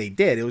place, which they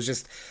did. It was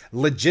just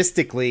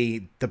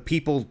logistically, the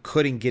people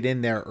couldn't get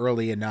in there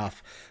early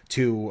enough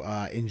to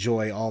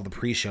enjoy all the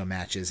pre-show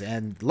matches.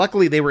 And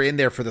luckily, they were in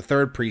there for the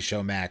third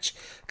pre-show match,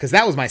 because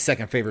that was my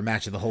second favorite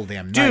match of the whole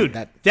damn night.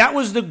 Dude, that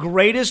was the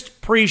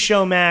greatest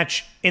pre-show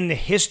match in the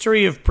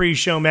history of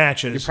pre-show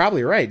matches. You're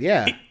probably right,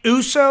 yeah.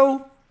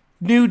 Uso,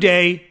 New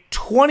Day,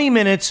 20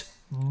 minutes,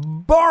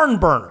 barn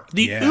burner.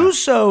 The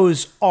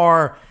Usos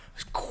are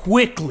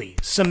quickly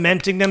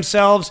cementing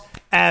themselves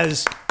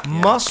as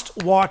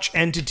must-watch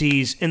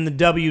entities in the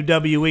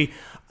WWE.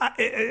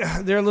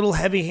 They're a little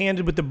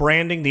heavy-handed with the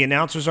branding. The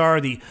announcers are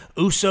the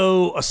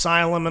Uso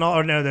Asylum and all.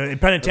 Or no, the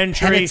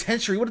Penitentiary.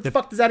 Penitentiary? What the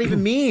fuck does that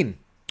even mean?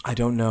 I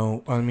don't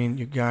know.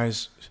 You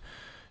guys,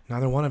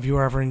 neither one of you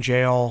are ever in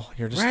jail.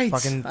 You're just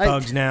fucking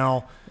thugs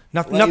now.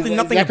 Nothing. Is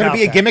that going to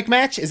be a gimmick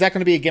match? Is that going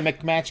to be a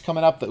gimmick match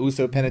coming up? The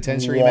Uso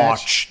Penitentiary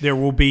match? There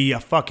will be a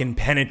fucking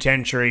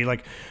penitentiary.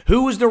 Like,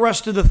 who was the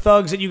rest of the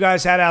thugs that you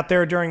guys had out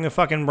there during the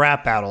fucking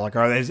rap battle? Like,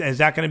 is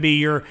that going to be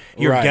your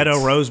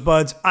ghetto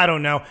rosebuds? I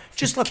don't know.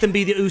 Just let them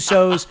be the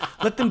Usos.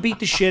 Let them beat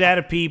the shit out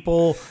of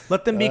people.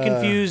 Let them be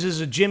confused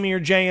as a Jimmy or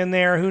Jay in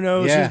there. Who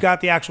knows who's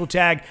got the actual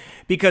tag?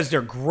 Because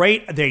they're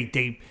great.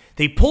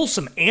 They pull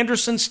some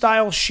Anderson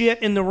style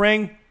shit in the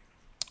ring.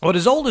 But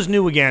as old as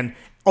new again.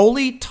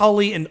 Ole,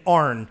 Tully, and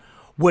Arn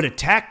would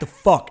attack the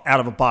fuck out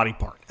of a body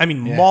part.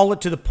 Maul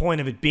it to the point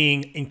of it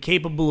being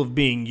incapable of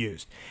being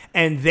used.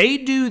 And they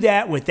do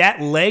that with that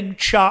leg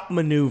chop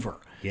maneuver.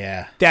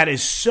 Yeah. That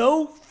is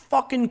so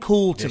fucking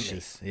cool to me.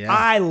 Yeah.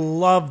 I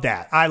love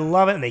that. I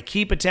love it, and they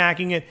keep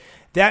attacking it.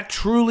 That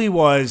truly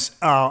was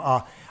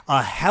a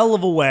hell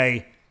of a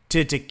way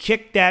to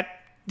kick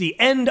the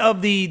end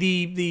of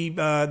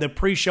the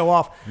pre-show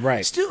off.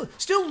 Right. Still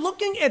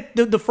looking at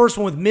the first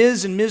one with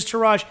Miz and Miz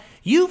Taraj,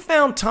 you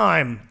found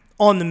time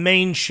on the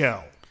main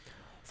show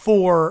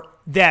for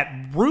that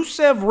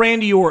Rusev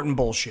Randy Orton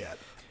bullshit.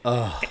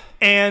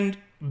 And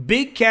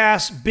Big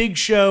Cass, Big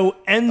Show,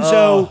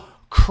 Enzo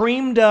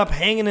creamed up,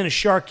 hanging in a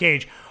shark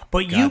cage.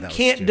 But God, you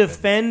can't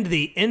defend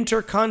the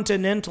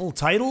Intercontinental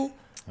title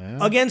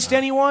against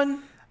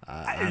anyone?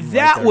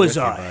 That was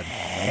a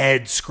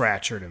head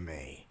scratcher to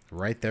me.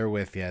 Right there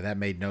with you. That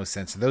made no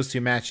sense. Those two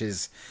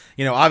matches,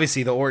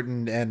 obviously the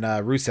Orton and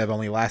Rusev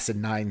only lasted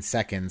 9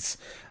 seconds,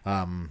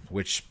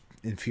 which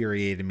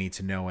infuriated me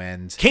to no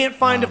end. Can't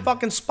find a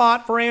fucking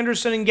spot for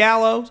Anderson and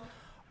Gallows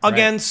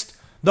against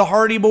the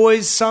Hardy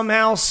Boys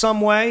somehow,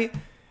 some way.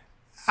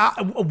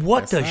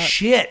 What the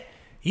shit?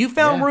 You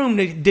found room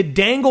to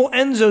dangle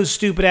Enzo's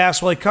stupid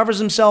ass while he covers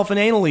himself in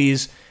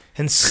analese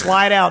and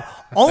slide out,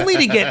 only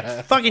to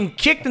get fucking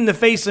kicked in the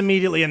face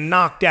immediately and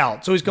knocked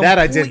out. So he's completely... That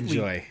I did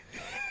enjoy.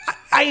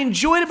 I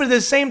enjoyed it, but at the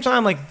same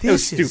time, like,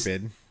 this is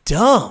stupid.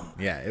 Dumb.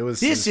 Yeah, it was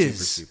super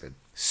stupid.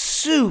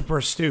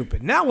 Super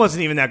stupid. And that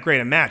wasn't even that great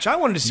a match. I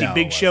wanted to see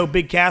Big Show,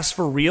 Big Cass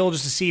for real,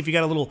 just to see if you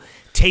got a little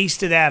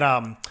taste of that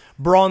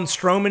Braun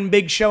Strowman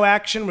Big Show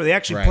action where they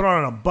actually put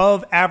on an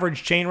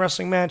above-average chain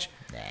wrestling match.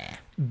 Nah.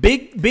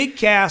 Big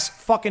Cass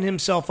fucking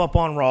himself up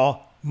on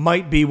Raw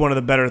might be one of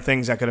the better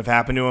things that could have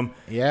happened to him.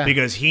 Yeah.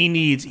 Because he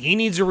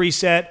needs a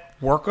reset.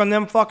 Work on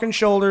them fucking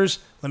shoulders.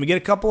 Let me get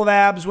a couple of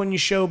abs when you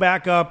show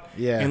back up.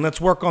 Yeah. And let's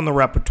work on the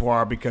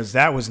repertoire, because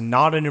that was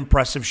not an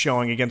impressive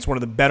showing against one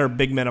of the better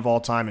big men of all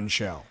time in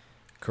show.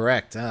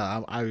 Correct.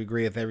 I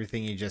agree with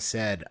everything you just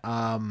said.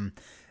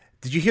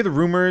 Did you hear the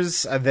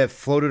rumors that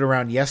floated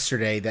around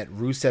yesterday that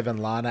Rusev and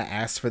Lana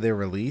asked for their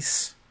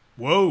release?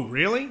 Whoa,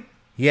 really?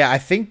 Yeah, I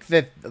think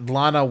that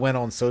Lana went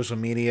on social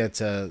media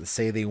to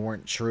say they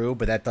weren't true,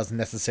 but that doesn't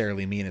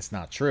necessarily mean it's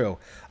not true.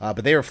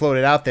 But they were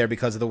floated out there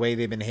because of the way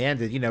they've been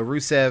handed.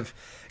 Rusev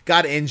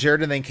got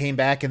injured and then came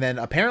back, and then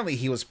apparently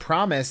he was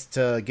promised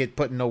to get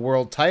put in a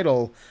world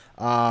title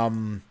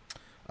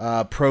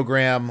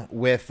program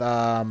with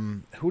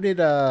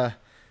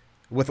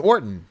with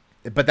Orton.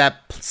 But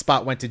that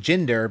spot went to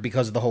Jinder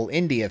because of the whole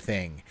India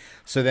thing.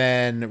 So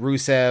then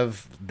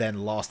Rusev then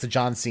lost to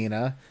John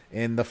Cena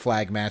in the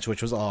flag match,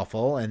 which was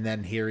awful. And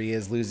then here he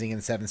is losing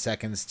in 7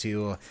 seconds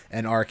to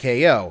an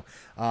RKO.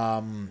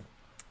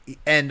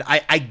 And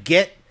I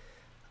get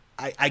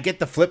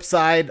the flip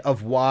side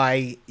of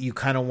why you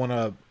kind of want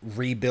to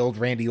rebuild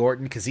Randy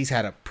Orton, because he's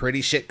had a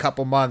pretty shit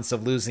couple months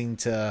of losing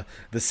to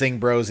the Singh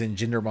Bros and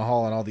Jinder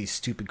Mahal and all these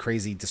stupid,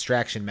 crazy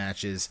distraction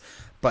matches.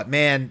 But,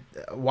 man,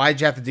 why'd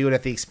you have to do it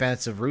at the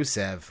expense of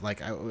Rusev?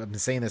 Like, I've been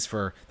saying this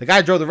for... The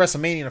guy drove the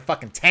WrestleMania in a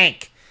fucking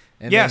tank.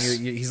 And then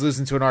he's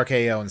losing to an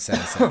RKO in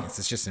 7 seconds.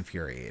 It's just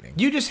infuriating.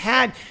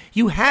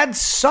 You had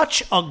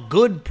such a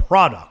good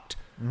product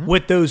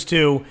with those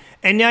two,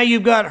 and now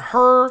you've got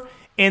her,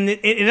 and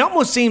it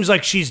almost seems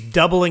like she's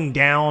doubling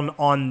down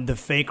on the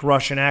fake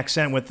Russian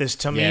accent with this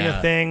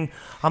Tamina thing.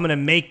 I'm going to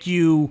make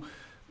you...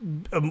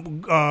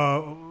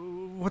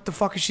 what the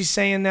fuck is she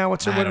saying now?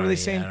 What are they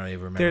saying? I don't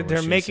even remember.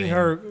 They're making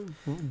her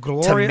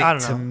glorious. I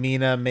don't know.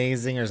 Tamina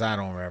amazing, or I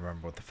don't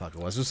remember what the fuck it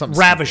was. It was something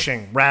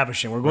ravishing.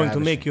 We're going to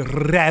make you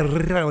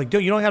like.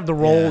 You don't have to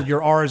roll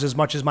your R's as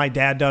much as my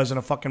dad does in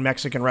a fucking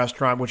Mexican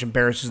restaurant, which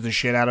embarrasses the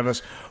shit out of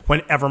us.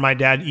 Whenever my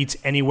dad eats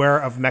anywhere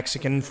of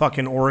Mexican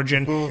fucking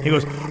origin, he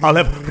goes, "I'll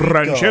have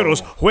rancheros,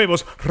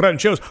 huevos,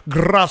 rancheros,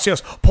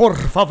 gracias, por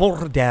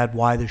favor." Dad,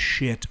 why the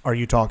shit are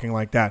you talking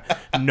like that?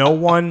 No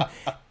one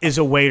is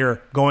a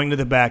waiter going to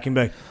the back and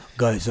be like,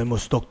 "Guys, I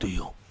must talk to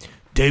you.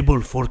 Table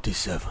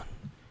 47.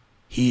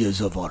 He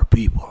is of our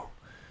people.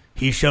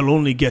 He shall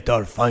only get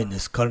our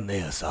finest carne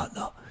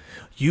asada.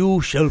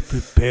 You shall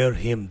prepare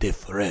him the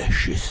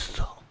freshest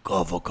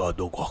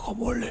avocado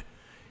guacamole.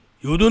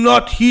 You do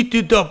not heat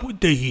it up with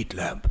the heat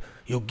lamp.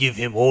 You give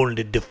him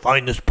only the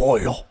finest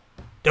pollo.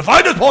 The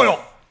finest pollo!"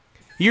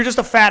 You're just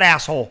a fat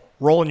asshole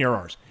rolling your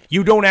R's.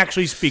 You don't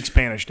actually speak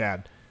Spanish,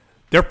 Dad.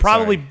 They're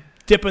probably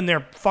dipping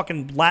their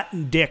fucking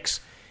Latin dicks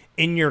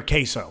in your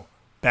queso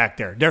back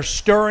there. They're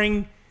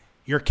stirring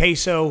your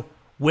queso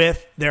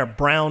with their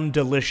brown,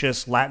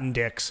 delicious Latin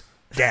dicks.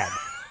 Dad,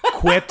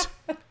 quit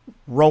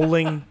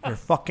rolling your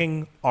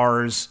fucking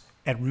R's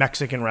at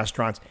Mexican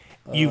restaurants.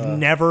 You've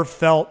never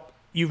felt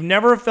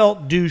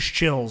douche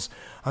chills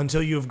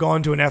until you've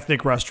gone to an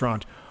ethnic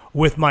restaurant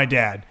with my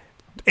dad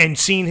and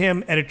seen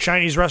him at a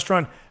Chinese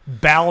restaurant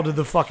bow to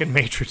the fucking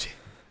maitre d'.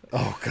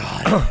 Oh,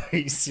 God. Are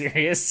you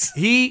serious?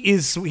 He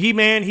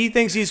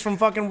thinks he's from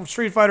fucking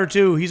Street Fighter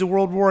 2. He's a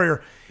world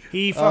warrior.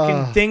 He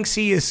fucking thinks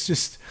he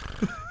is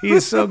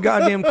so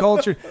goddamn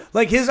cultured.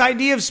 Like, his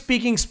idea of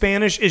speaking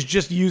Spanish is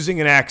just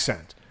using an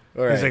accent.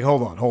 Right. He's like,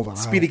 hold on.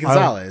 Speedy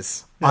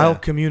Gonzalez. I'll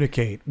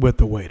communicate with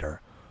the waiter.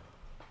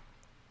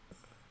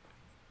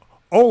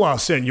 Hola,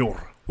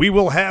 senor. We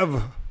will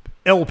have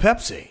El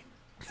Pepsi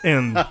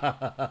and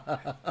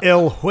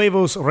El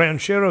Huevos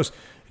Rancheros.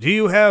 Do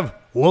you have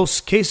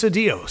Los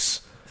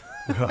Quesadillos?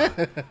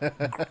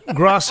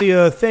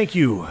 Gracia, thank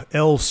you,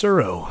 El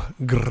Suro.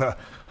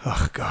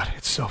 Oh, God,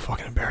 it's so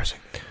fucking embarrassing.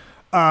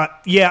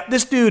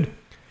 This dude,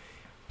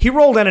 he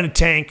rolled in a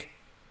tank.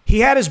 He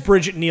had his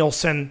Bridget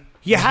Nielsen.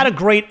 You had a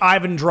great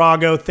Ivan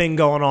Drago thing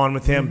going on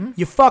with him. Mm-hmm.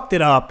 You fucked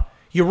it up.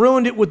 You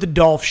ruined it with the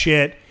Dolph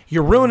shit.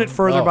 You ruined it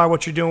further by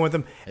what you're doing with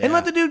him. Yeah. And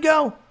let the dude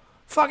go.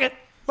 Fuck it.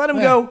 Let him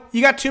go.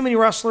 You got too many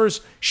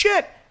wrestlers.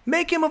 Shit.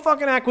 Make him a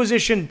fucking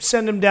acquisition.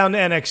 Send him down to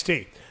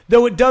NXT.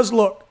 Though it does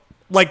look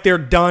like they're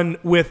done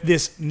with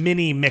this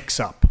mini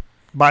mix-up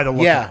by the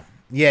look of it.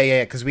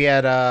 Yeah. Because we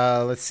had,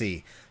 let's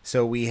see.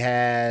 So we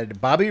had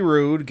Bobby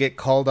Roode get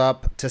called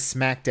up to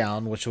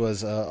SmackDown, which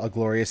was a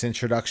glorious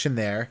introduction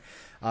there.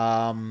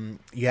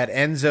 You had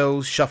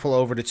Enzo shuffle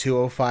over to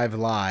 205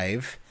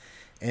 Live.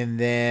 And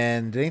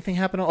then, did anything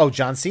happen? Oh,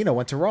 John Cena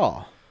went to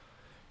Raw.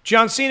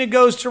 John Cena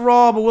goes to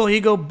Raw, but will he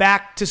go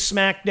back to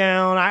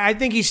SmackDown? I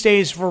think he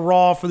stays for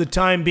Raw for the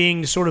time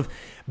being to sort of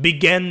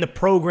begin the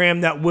program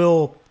that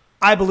will,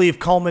 I believe,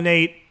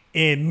 culminate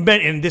in,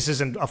 and this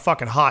isn't a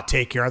fucking hot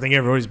take here, I think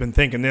everybody's been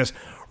thinking this,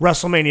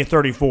 WrestleMania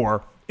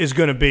 34 is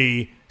going to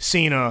be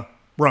Cena,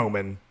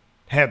 Roman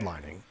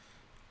deadlining.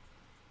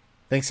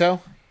 Think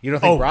so? You don't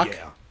think Brock?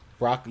 Yeah.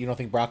 Brock, you don't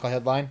think Brock will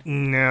headline?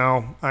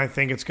 No, I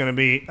think it's going to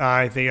be.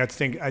 I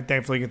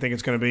definitely think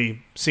it's going to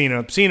be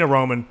Cena,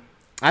 Roman.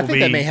 I think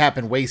that may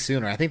happen way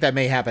sooner. I think that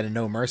may happen in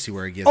No Mercy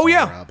where he gets.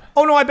 Up.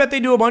 Oh no, I bet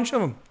they do a bunch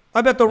of them.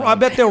 I bet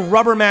they'll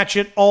rubber match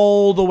it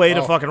all the way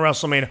to fucking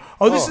WrestleMania.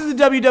 This is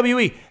the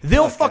WWE.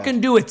 They'll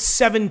fucking do it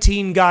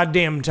 17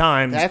 goddamn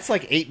times. That's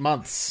like 8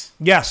 months.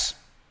 Yes,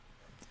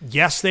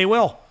 they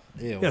will.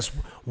 Ew. Yes,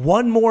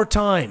 one more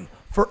time,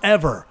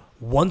 forever.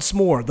 once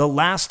more, the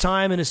last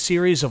time in a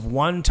series of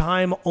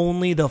one-time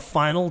only, the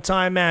final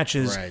time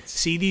matches. Right.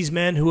 See these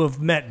men who have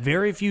met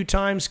very few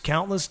times,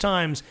 countless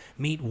times,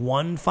 meet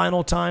one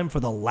final time for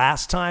the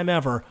last time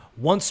ever.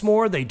 Once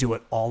more, they do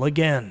it all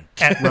again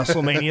at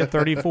WrestleMania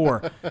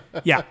 34.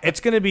 Yeah, it's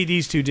going to be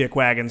these two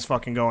dickwagons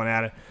fucking going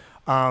at it.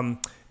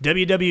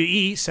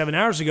 WWE, 7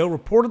 hours ago,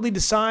 reportedly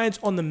decides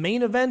on the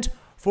main event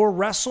for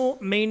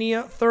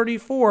WrestleMania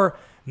 34.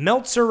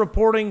 Meltzer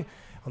reporting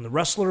on the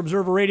Wrestler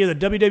Observer Radio that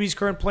WWE's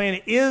current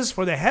plan is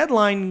for the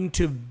headline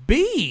to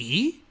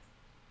be,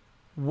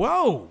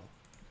 Braun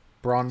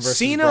versus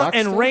Cena Brock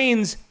and still?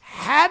 Reigns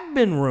had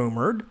been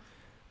rumored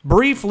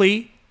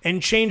briefly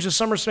and changed the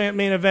SummerSlam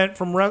main event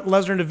from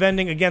Lesnar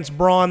defending against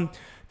Braun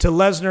to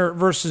Lesnar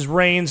versus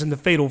Reigns in the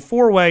Fatal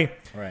 4-Way.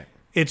 Right.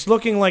 It's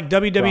looking like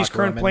WWE's Brock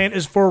current Roman. plan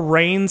is for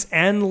Reigns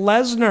and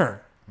Lesnar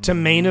to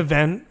main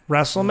event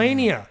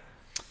WrestleMania.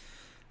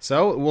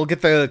 So we'll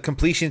get the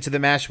completion to the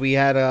match we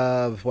had,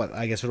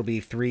 I guess it'll be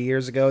 3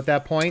 years ago at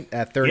that point,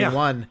 at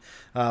 31,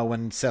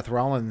 when Seth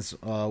Rollins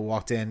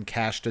walked in,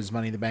 cashed his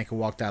Money in the Bank, and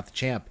walked out the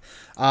champ.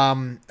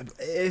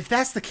 If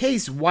that's the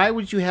case, why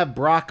would you have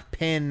Brock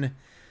pin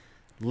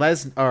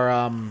Reigns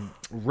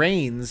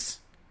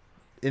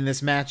in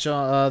this match,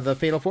 the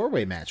Fatal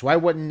 4-Way match? Why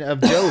wouldn't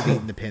have Joe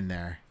beaten the pin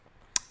there?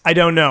 I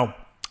don't know.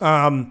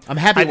 I'm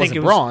happy it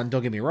wasn't Braun,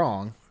 don't get me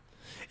wrong.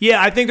 Yeah,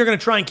 I think they're going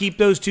to try and keep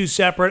those two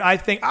separate.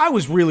 I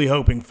was really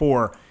hoping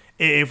for,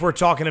 if we're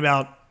talking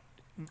about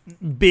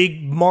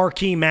big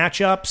marquee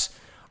matchups,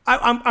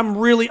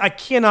 I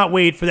cannot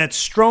wait for that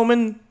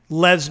Strowman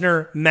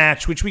Lesnar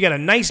match, which we got a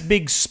nice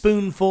big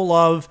spoonful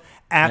of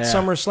at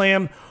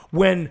SummerSlam,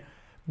 when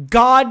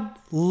God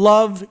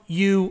love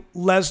you,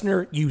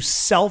 Lesnar, you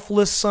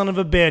selfless son of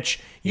a bitch.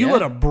 You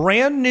let a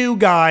brand new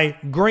guy,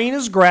 green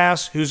as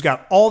grass, who's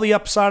got all the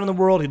upside in the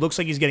world. He looks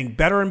like he's getting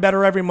better and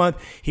better every month.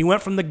 He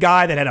went from the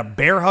guy that had a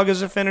bear hug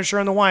as a finisher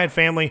in the Wyatt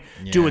family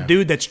to a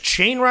dude that's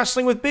chain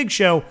wrestling with Big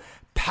Show,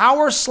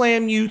 power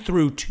slam you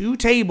through 2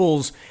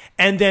 tables,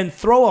 and then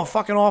throw a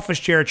fucking office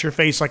chair at your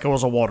face like it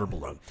was a water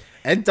balloon.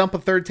 And dump a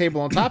third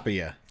table on top of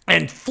you.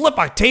 And flip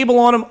a table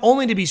on him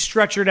only to be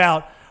stretchered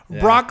out. Yeah.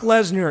 Brock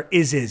Lesnar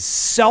is as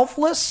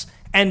selfless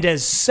and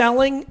as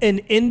selling an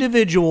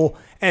individual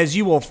as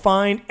you will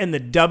find in the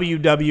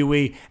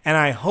WWE. And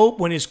I hope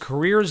when his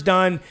career is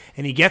done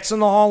and he gets in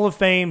the Hall of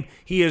Fame,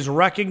 he is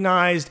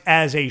recognized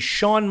as a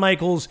Shawn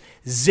Michaels,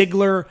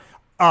 Ziggler,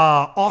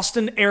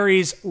 Austin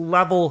Aries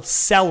level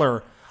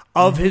seller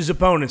of his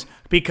opponents,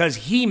 because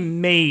he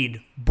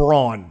made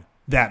Braun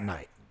that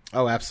night.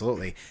 Oh,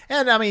 absolutely.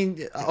 And, I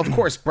mean, of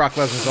course, Brock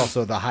Lesnar's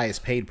also the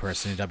highest paid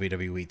person in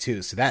WWE,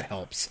 too, so that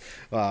helps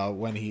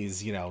when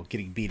he's,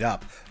 getting beat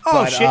up.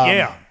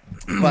 Yeah.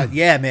 But,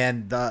 yeah,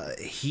 man,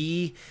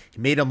 he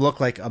made him look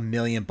like $1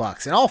 million.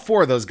 And all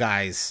 4 of those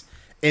guys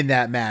in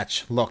that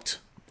match looked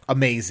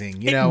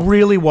amazing, It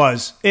really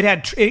was.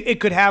 It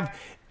could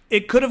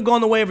have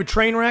gone the way of a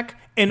train wreck,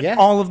 and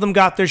all of them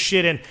got their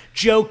shit in.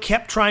 Joe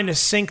kept trying to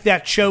sink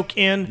that choke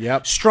in.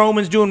 Yep.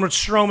 Strowman's doing what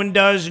Strowman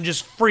does and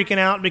just freaking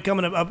out and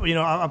becoming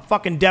a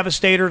fucking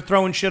devastator,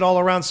 throwing shit all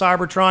around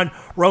Cybertron.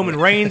 Roman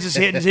Reigns is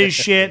hitting his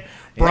shit.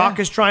 Brock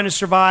is trying to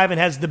survive and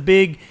has the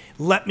big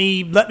let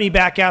me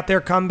back out there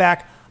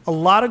comeback. A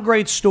lot of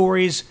great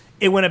stories.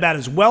 It went about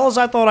as well as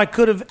I thought I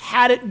could have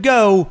had it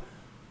go.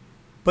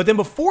 But then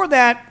before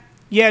that,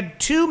 you had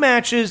 2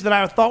 matches that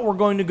I thought were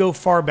going to go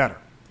far better.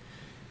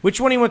 Which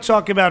one do you want to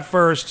talk about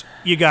first?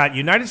 You got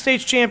United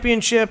States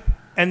Championship,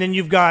 and then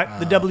you've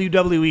got the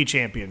WWE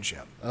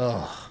Championship.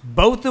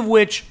 Both of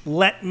which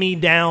let me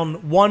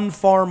down, one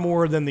far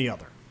more than the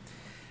other.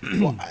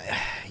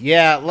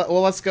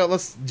 Let's go.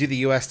 Let's do the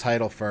U.S.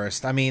 title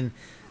first. I mean,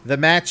 the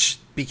match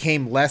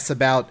became less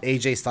about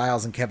AJ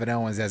Styles and Kevin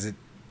Owens as it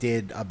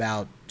did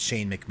about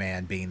Shane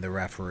McMahon being the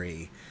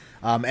referee,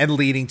 and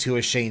leading to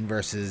a Shane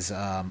versus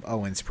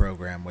Owens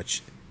program,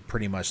 which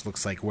pretty much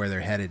looks like where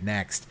they're headed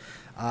next.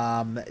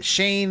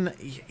 Shane,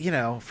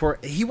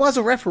 he was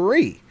a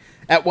referee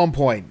at one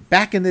point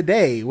back in the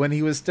day when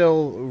he was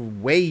still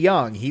way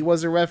young. He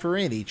was a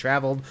referee, and he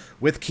traveled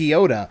with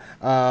Kyoto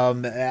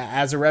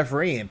as a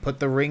referee and put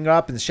the ring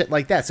up and shit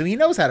like that. So he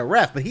knows how to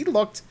ref, but he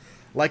looked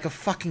like a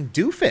fucking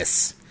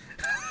doofus.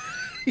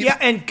 Yeah,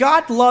 and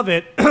God love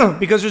it,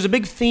 because there's a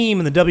big theme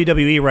in the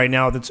WWE right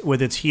now that's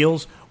with its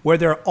heels, where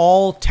they're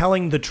all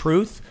telling the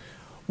truth,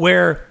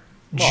 where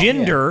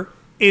Jinder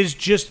is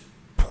just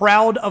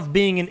proud of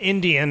being an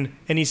Indian,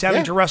 and he's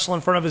having to wrestle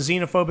in front of a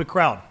xenophobic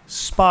crowd.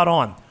 Spot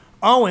on.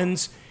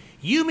 Owens,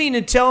 you mean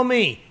to tell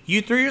me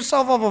you threw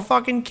yourself off a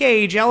fucking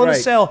cage, Hell in a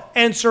Cell,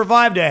 and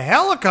survived a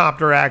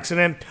helicopter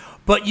accident,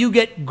 but you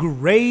get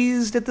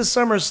grazed at the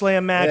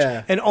SummerSlam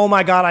match, and oh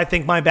my God, I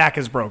think my back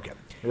is broken.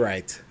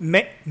 Right.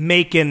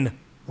 Making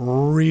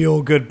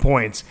real good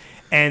points.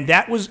 And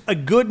that was a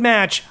good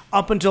match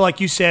up until,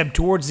 like you said,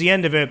 towards the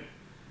end of it,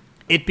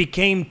 it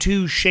became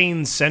too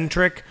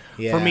Shane-centric,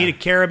 Yeah. for me to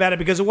care about it,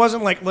 because it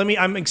wasn't like,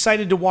 I'm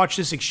excited to watch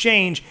this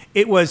exchange.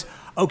 It was,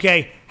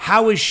 okay,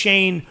 how is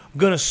Shane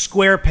going to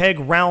square peg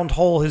round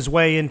hole his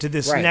way into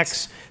this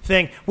next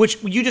thing,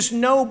 which you just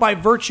know by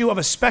virtue of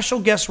a special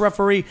guest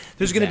referee,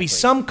 there's going to be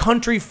some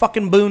country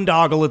fucking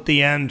boondoggle at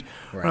the end.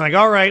 We're like,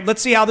 all right,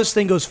 let's see how this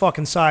thing goes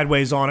fucking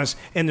sideways on us,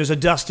 and there's a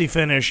dusty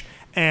finish,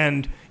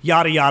 and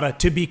yada yada,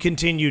 to be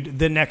continued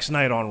the next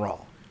night on Raw.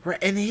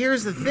 Right, and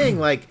here's the thing,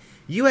 like,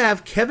 you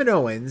have Kevin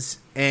Owens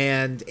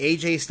and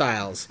AJ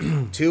Styles,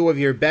 two of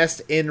your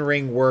best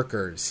in-ring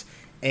workers,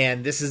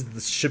 and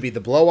this should be the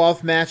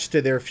blow-off match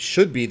to their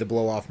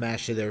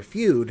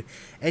feud,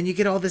 and you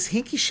get all this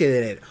hinky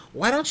shit in it.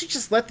 Why don't you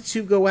just let the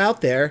two go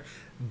out there,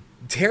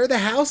 tear the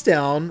house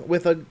down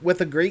with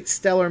a great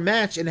stellar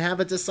match, and have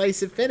a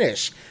decisive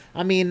finish?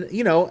 I mean,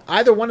 you know,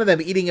 either one of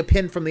them eating a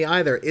pin from the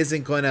either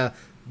isn't going to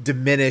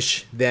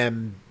diminish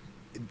them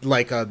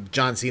like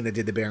John Cena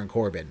did to Baron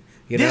Corbin.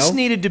 This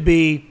needed to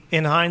be,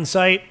 in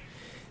hindsight,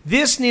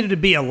 this needed to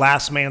be a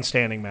last man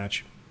standing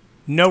match.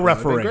 No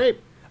referee.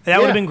 That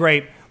would have been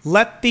great.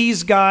 Let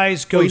these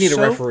guys go. Well, you need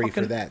so a referee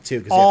for that too,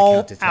 because all you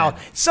have to count to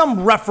 10. out.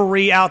 Some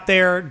referee out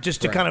there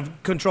just to kind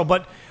of control,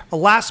 but a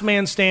last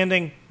man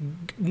standing,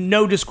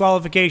 no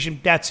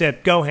disqualification. That's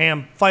it. Go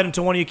ham. Fight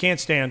until one of you can't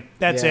stand.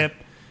 That's it.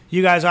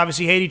 You guys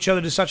obviously hate each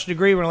other to such a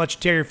degree, we're going to let you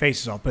tear your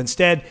faces off. But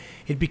instead,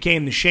 it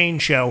became the Shane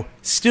show.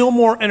 Still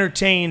more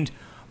entertained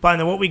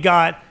by what we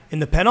got in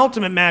the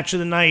penultimate match of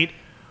the night,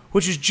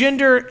 which is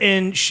Jinder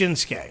and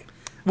Shinsuke.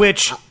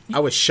 Which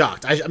I was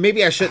shocked.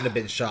 Maybe I shouldn't have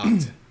been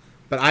shocked.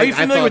 But are you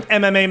familiar with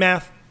MMA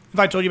math? Have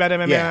I told you about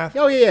MMA math?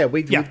 Oh, yeah.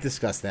 We've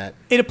discussed that.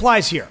 It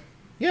applies here.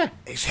 Yeah.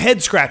 It's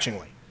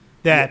head-scratchingly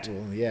that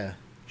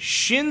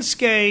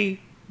Shinsuke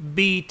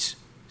beat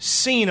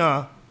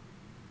Cena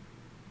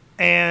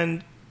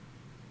and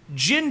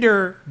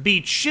Jinder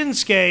beat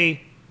Shinsuke,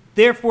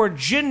 therefore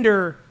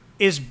Jinder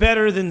is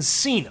better than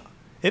Cena.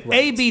 If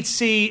A beats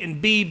C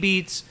and B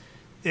beats...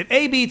 If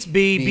A beats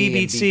B, B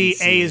beats C,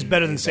 A is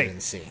better than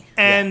C.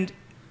 And,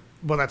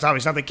 well, that's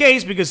obviously not the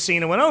case because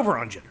Cena went over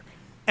on Jinder.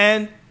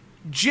 And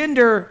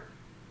Jinder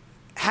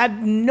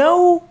had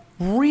no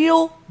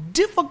real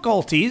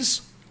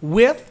difficulties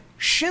with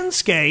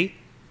Shinsuke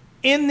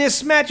in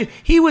this match.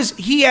 He was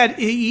down,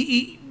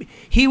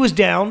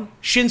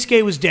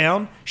 Shinsuke was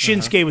down,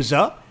 Shinsuke was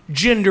up,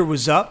 Jinder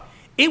was up.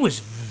 It was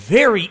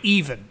very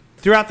even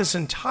throughout this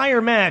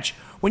entire match.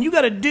 When you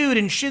got a dude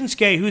in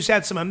Shinsuke who's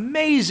had some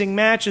amazing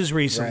matches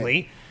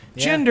recently,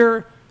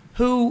 Jinder,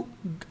 who,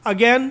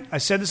 again, I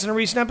said this in a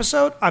recent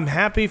episode, I'm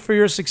happy for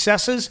your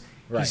successes.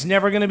 He's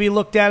never going to be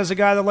looked at as a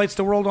guy that lights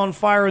the world on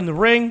fire in the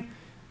ring.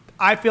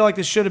 I feel like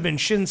this should have been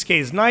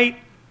Shinsuke's night.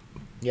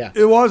 Yeah.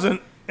 It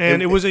wasn't.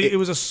 And it was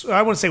a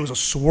I wouldn't say it was a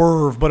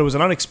swerve, but it was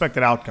an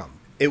unexpected outcome.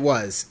 It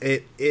was.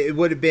 It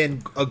would have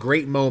been a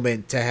great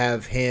moment to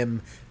have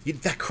him.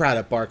 That crowd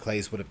at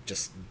Barclays would have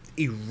just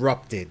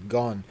erupted,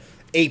 gone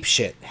ape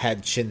shit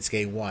had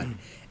Shinsuke won.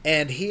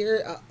 And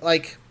here,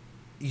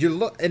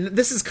 and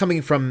this is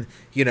coming from,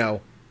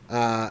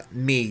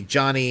 me,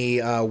 Johnny,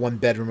 one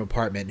bedroom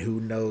apartment,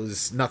 who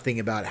knows nothing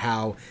about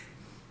how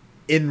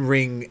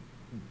in-ring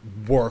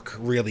work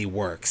really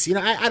works.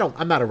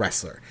 I'm not a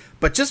wrestler,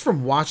 but just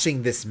from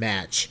watching this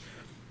match,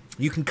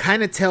 you can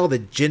kind of tell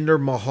that Jinder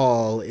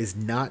Mahal is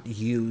not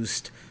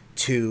used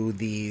to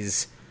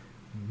these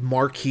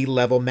marquee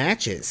level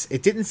matches.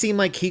 It didn't seem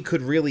like he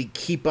could really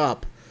keep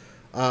up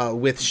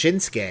with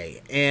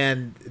Shinsuke.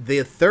 And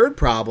the third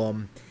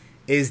problem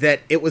is that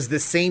it was the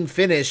same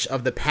finish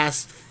of the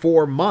past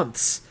 4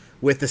 months,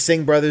 with the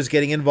Singh brothers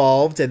getting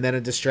involved and then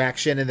a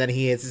distraction, and then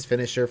he hits his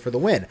finisher for the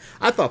win.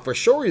 I thought for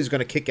sure he was going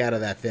to kick out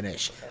of that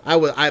finish.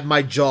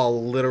 My jaw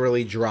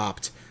literally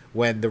dropped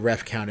when the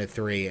ref counted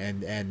 3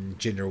 and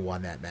Jinder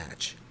won that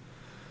match.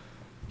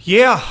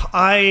 Yeah,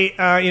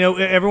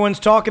 everyone's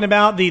talking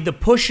about the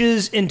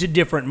pushes into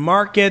different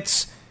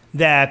markets.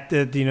 That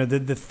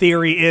the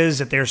theory is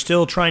that they're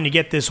still trying to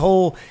get this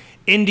whole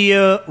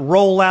India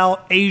rollout,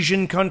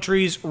 Asian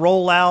countries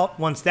rollout.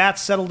 Once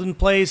that's settled in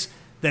place,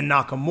 then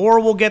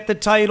Nakamura will get the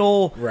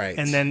title, right?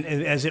 And then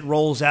as it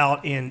rolls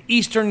out in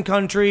Eastern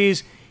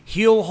countries,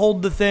 he'll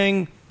hold the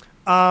thing.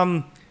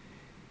 It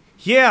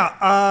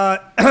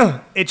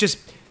just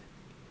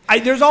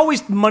there's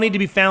always money to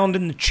be found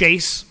in the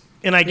chase,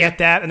 and I get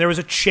that. And there was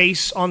a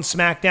chase on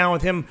SmackDown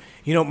with him,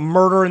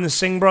 murdering the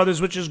Singh brothers,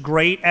 which is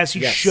great, as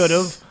he should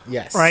have.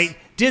 Yes. Right?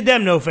 Did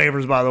them no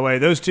favors, by the way.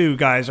 Those two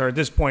guys are, at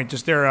this point,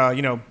 just they're,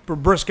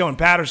 Briscoe and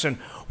Patterson.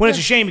 When it's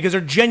a shame because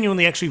they're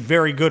genuinely actually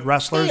very good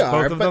wrestlers,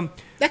 both of them.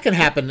 That can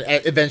happen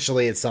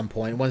eventually at some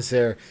point. Once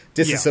they're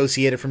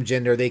disassociated from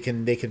Jinder, they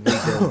can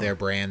rebuild their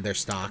brand, their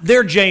stock.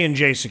 They're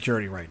J&J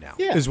security right now,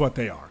 is what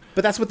they are.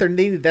 But that's what they're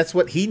needed. That's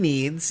what he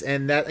needs,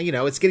 and that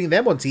it's getting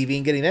them on TV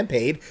and getting them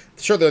paid.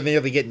 Sure, they're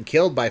nearly getting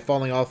killed by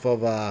falling off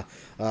of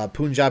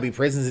Punjabi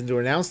prisons into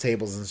announce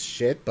tables and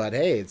shit. But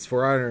hey, it's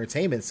for our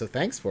entertainment, so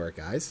thanks for it,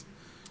 guys.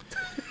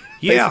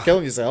 Thanks for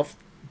killing yourself.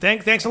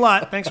 Thanks a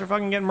lot. Thanks for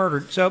fucking getting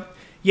murdered. So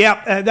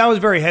Yeah, that was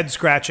very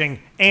head-scratching.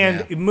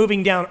 And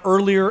moving down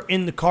earlier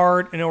in the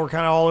card, I know we're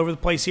kind of all over the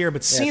place here,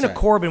 but Cena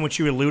Corbin, which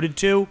you alluded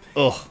to,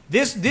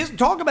 this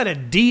talk about a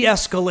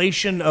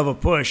de-escalation of a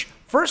push.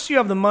 First, you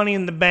have the Money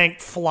in the Bank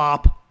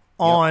flop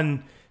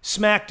on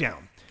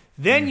SmackDown.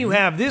 Then you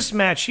have this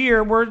match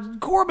here where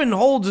Corbin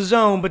holds his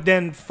own, but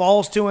then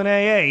falls to an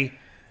AA.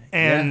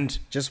 And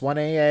just one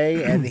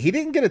AA, and he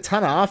didn't get a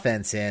ton of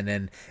offense in.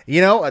 And,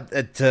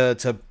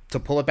 to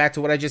pull it back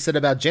to what I just said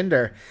about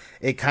Jinder,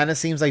 it kind of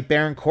seems like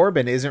Baron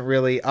Corbin isn't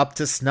really up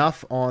to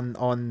snuff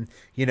on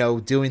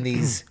doing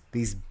these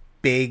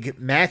big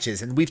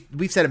matches. And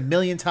we've said a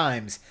million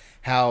times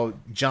how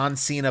John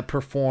Cena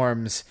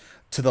performs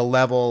to the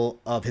level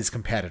of his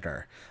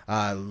competitor.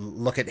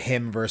 Look at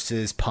him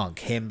versus Punk,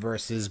 him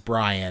versus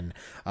Bryan,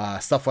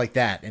 stuff like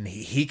that. And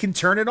he can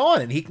turn it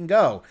on and he can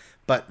go.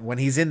 But when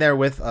he's in there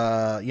with,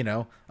 a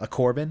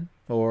Corbin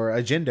or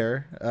a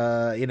Jinder,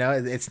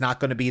 it's not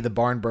going to be the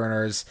barn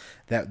burners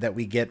that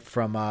we get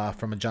from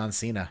a John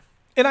Cena.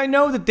 And I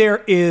know that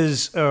there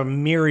is a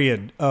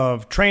myriad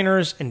of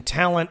trainers and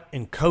talent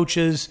and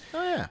coaches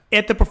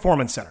at the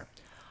Performance Center.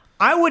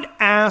 I would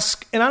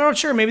ask, and I'm not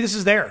sure, maybe this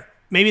is there.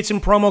 Maybe it's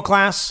in promo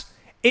class.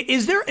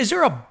 Is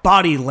there a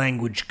body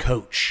language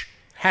coach?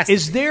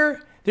 Is there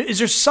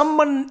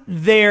someone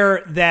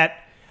there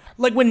that,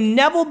 like when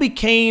Neville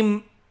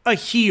became a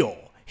heel,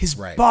 his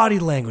body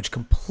language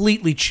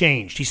completely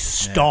changed. He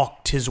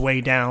stalked his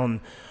way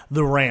down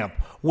the ramp.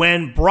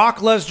 When Brock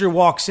Lesnar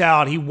walks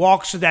out, he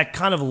walks with that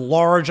kind of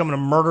large, I'm going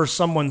to murder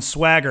someone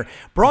swagger.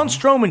 Braun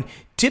Strowman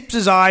tips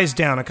his eyes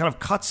down and kind of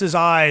cuts his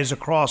eyes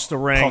across the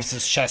ring. Puffs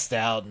his chest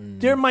out.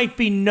 There might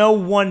be no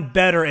one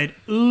better at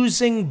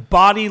oozing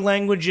body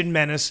language and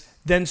menace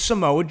than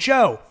Samoa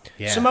Joe.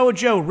 Yeah. Samoa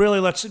Joe really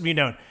lets it be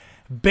known.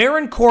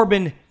 Baron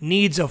Corbin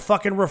needs a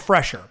fucking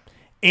refresher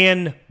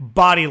in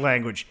body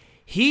language.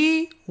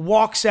 He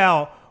walks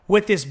out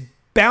with this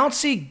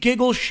bouncy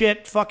giggle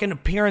shit fucking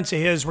appearance of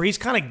his where he's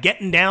kind of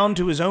getting down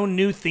to his own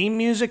new theme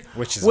music.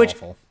 Which is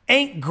awful.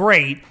 Ain't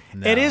great.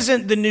 No. It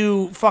isn't the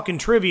new fucking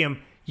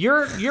Trivium.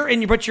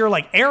 But you're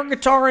like air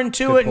guitar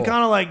into Good it pull. and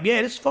kind of like,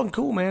 yeah, this is fucking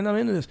cool, man. I'm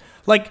into this.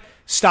 Like,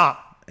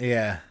 stop.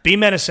 Yeah. Be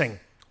menacing.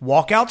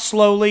 Walk out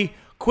slowly.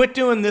 Quit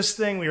doing this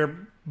thing where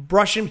you're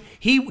brushing.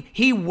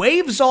 He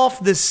waves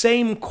off the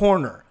same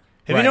corner.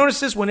 Have you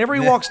noticed this? Whenever he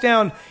walks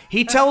down,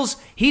 he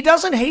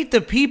doesn't hate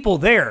the people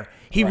there.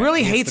 He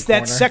really hates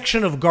that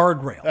section of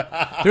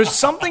guardrail. There's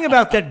something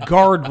about that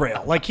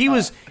guardrail. Like he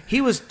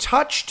was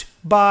touched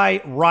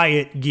by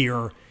riot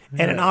gear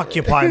and an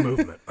Occupy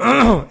movement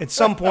at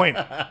some point.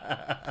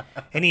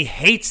 And he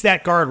hates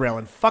that guardrail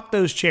and fuck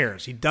those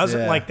chairs. He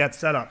doesn't like that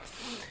setup.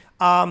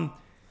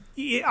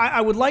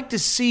 I would like to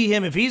see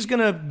him, if he's going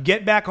to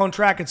get back on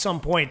track at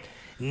some point,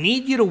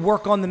 need you to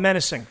work on the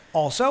menacing.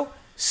 Also,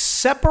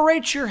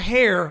 separate your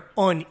hair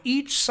on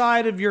each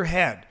side of your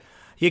head.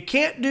 You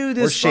can't do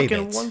this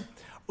fucking one.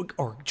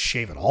 Or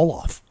shave it all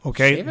off,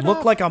 okay?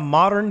 Look like a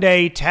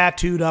modern-day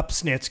tattooed-up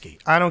Snitsky.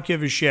 I don't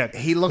give a shit.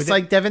 He looks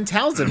like Devin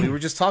Townsend. We were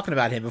just talking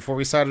about him before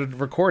we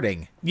started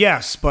recording.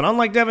 Yes, but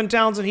unlike Devin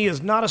Townsend, he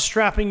is not a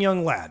strapping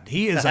young lad.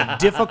 He is a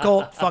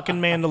difficult fucking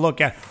man to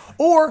look at.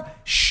 Or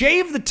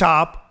shave the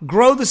top,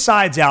 grow the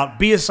sides out,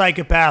 be a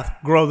psychopath,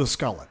 grow the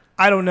skullet.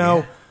 I don't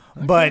know,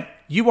 but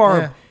you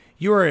are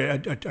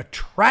a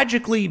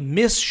tragically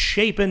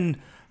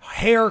misshapen,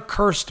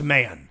 hair-cursed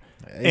man.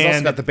 He's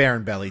also got the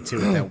Baron belly, too,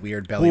 with that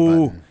weird belly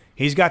button.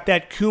 He's got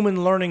that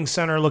Kuman Learning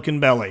Center looking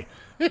belly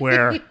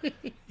where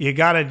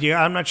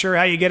I'm not sure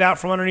how you get out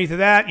from underneath of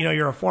that. You know,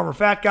 you're a former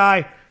fat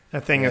guy.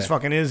 That thing is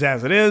fucking is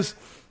as it is.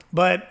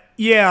 But,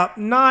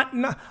 not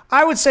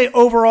I would say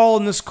overall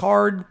in this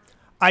card,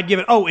 I'd give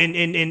it,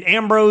 in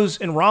Ambrose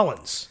and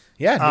Rollins.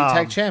 Yeah, new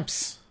tag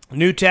champs.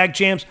 New tag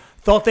champs.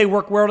 Thought they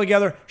worked well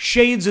together.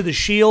 Shades of the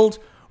Shield,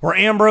 where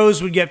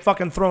Ambrose would get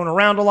fucking thrown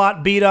around a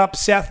lot, beat up.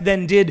 Seth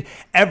then did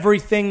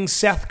everything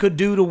Seth could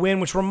do to win,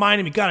 which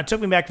reminded me, God, it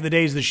took me back to the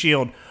days of the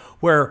Shield,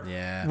 where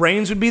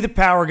Reigns would be the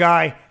power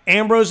guy,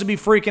 Ambrose would be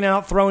freaking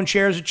out, throwing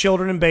chairs at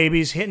children and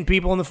babies, hitting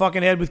people in the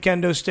fucking head with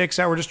kendo sticks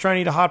that were just trying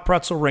to eat a hot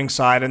pretzel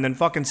ringside, and then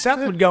fucking Seth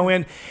would go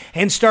in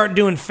and start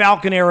doing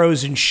falcon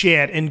arrows and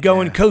shit, and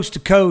going coast to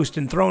coast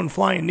and throwing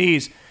flying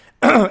knees.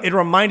 It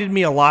reminded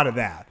me a lot of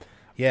that.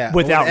 Yeah.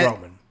 Without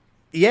Roman.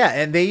 Yeah,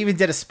 and they even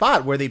did a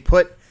spot where they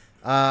put...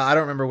 I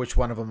don't remember which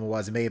one of them it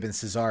was. It may have been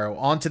Cesaro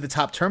onto the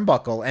top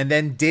turnbuckle and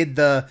then did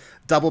the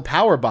double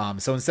power bomb.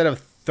 So instead of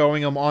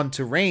throwing him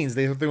onto Reigns,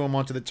 they threw him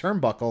onto the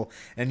turnbuckle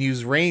and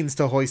used Reigns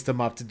to hoist him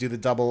up to do the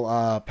double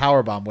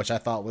power bomb, which I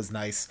thought was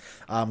nice.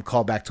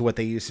 Call back to what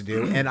they used to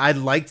do. And I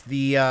liked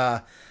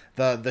the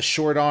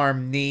short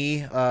arm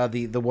knee,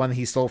 the one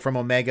he stole from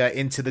Omega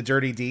into the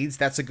Dirty Deeds.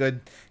 That's a good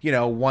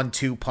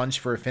 1-2 punch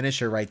for a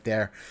finisher right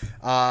there.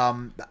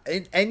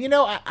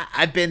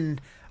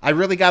 I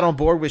really got on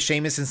board with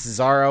Sheamus and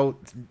Cesaro.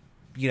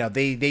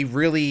 They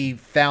really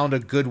found a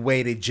good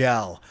way to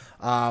gel.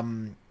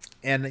 And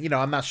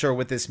I'm not sure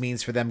what this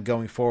means for them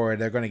going forward.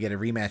 They're going to get a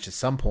rematch at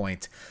some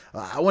point.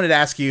 I wanted to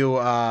ask you,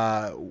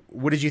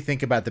 what did you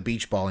think about the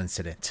beach ball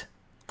incident?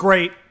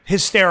 Great.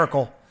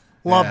 Hysterical.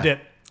 Loved it.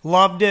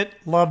 Loved it.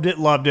 Loved it.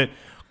 Loved it.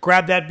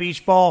 Grabbed that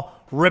beach ball,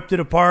 ripped it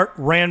apart,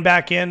 ran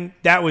back in.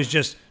 That was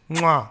just,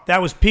 mwah.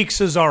 That was peak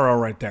Cesaro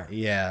right there.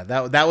 Yeah,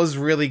 that was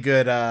really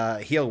good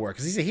heel work.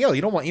 Because he's a heel.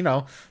 You don't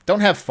want,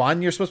 don't have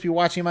fun. You're supposed to be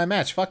watching my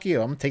match. Fuck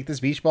you. I'm going to take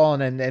this beach ball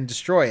and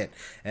destroy it.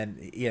 And,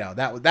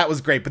 that was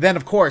great. But then,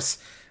 of course,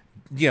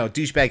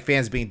 douchebag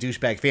fans being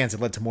douchebag fans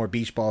have led to more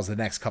beach balls the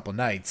next couple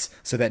nights,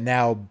 so that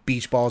now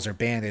beach balls are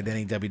banned at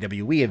any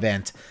WWE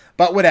event.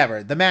 But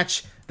whatever, the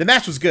match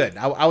was good.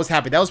 I was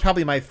happy. That was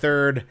probably my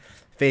third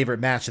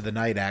favorite match of the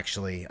night,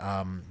 actually.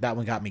 That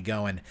one got me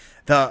going.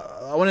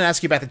 I want to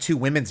ask you about the two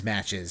women's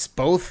matches.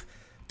 Both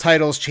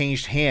titles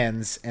changed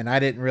hands, and I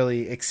didn't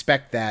really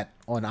expect that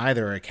on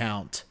either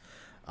account,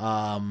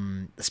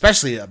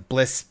 especially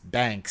Bliss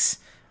Banks.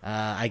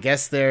 I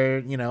guess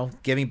they're,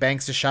 giving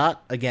Banks a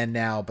shot again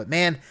now. But,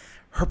 man,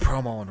 her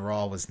promo on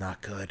Raw was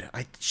not good.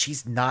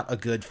 She's not a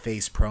good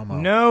face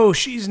promo. No,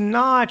 she's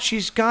not.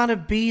 She's got to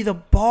be the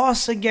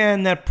boss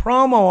again. That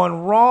promo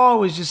on Raw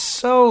was just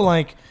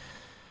so,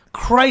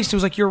 Christ, it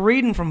was like you're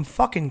reading from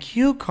fucking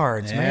cue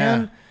cards,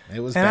 man. It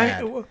was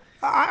bad.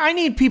 I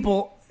need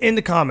people in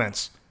the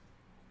comments.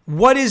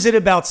 What is it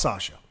about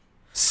Sasha?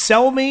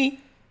 Sell me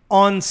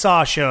on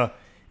Sasha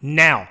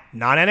now,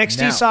 not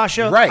NXT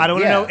Sasha. Right, I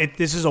don't know.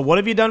 This is a what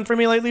have you done for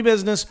me lately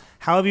business.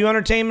 How have you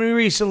entertained me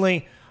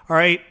recently? All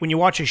right, when you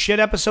watch a shit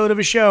episode of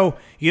a show,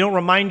 you don't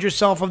remind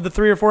yourself of the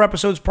 3 or 4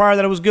 episodes prior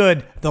that it was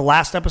good. The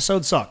last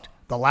episode sucked.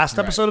 The last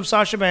episode of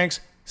Sasha Banks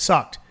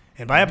sucked.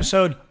 And by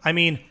episode, I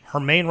mean her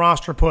main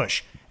roster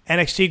push.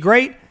 NXT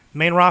great,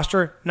 main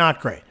roster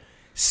not great.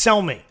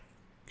 Sell me.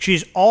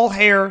 She's all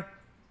hair,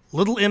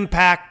 little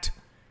impact.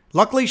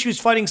 Luckily, she was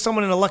fighting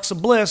someone in Alexa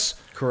Bliss.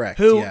 Correct.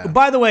 Who,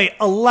 by the way,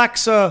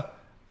 Alexa,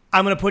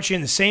 I'm going to put you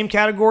in the same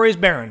category as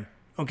Baron,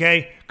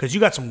 okay? Because you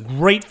got some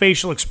great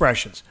facial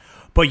expressions.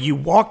 But you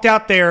walked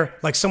out there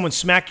like someone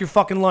smacked your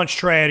fucking lunch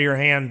tray out of your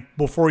hand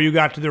before you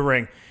got to the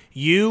ring.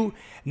 You,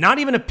 not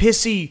even a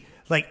pissy,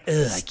 I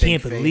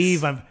can't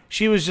believe I'm...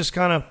 She was just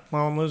kind of,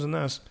 I'm losing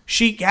this.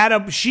 She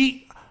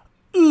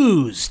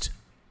oozed,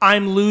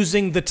 I'm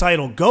losing the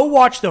title. Go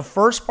watch the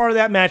first part of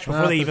that match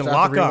before they even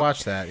lock up.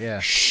 Watch that, yeah.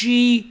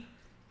 She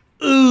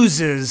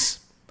oozes,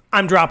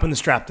 I'm dropping the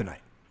strap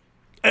tonight.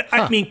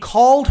 I mean,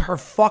 called her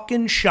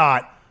fucking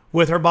shot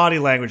with her body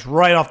language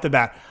right off the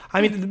bat.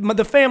 I mean,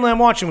 the family I'm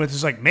watching with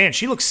is like, man,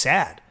 she looks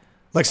sad.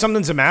 Like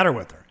something's the matter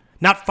with her.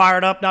 Not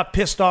fired up, not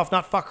pissed off,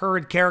 not fuck her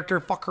in character,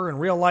 fuck her in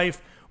real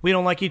life. We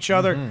don't like each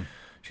other. Mm-hmm.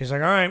 She's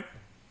like, all right,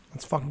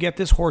 let's fucking get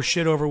this horse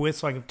shit over with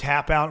so I can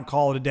tap out and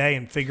call it a day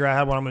and figure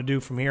out what I'm going to do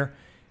from here.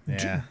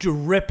 Yeah.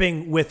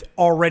 Dripping with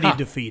already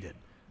defeated.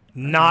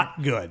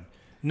 Not good.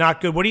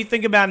 Not good. What do you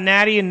think about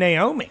Natty and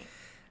Naomi?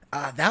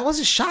 That was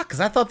a shock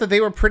because I thought that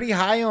they were pretty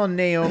high on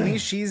Naomi.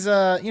 She's,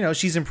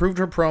 she's improved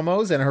her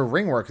promos and her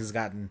ring work has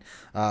gotten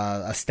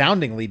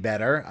astoundingly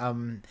better.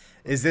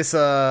 Is this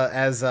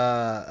as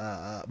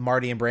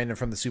Marty and Brandon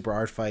from the Super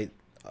Art Fight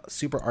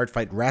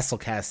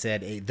Wrestlecast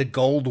said, the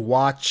gold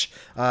watch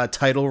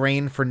title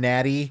reign for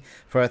Natty?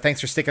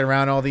 Thanks for sticking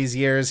around all these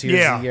years.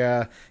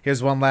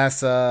 Here's one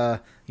last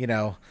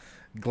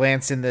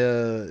glance in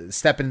the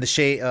step in the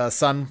shade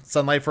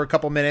sunlight for a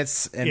couple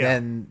minutes, and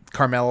then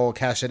Carmelo will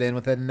cash it in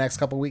within the next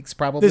couple weeks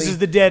probably. This is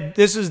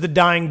the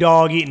dying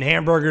dog eating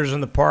hamburgers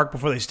in the park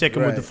before they stick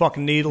him with the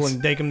fucking needle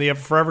and take him to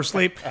forever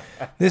sleep.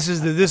 This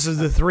is the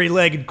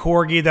 3-legged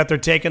corgi that they're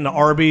taking to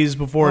Arby's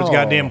before his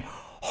goddamn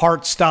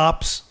heart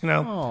stops,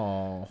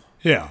 Oh.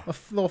 Yeah. A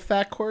little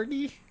fat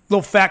corgi?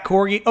 Little fat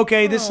corgi.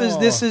 Okay, this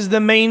is the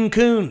Maine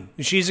Coon.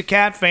 She's a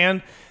cat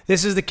fan.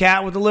 This is the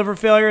cat with the liver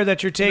failure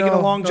that you're taking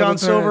along John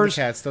Silver's.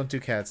 Don't do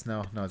cats.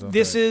 No, don't.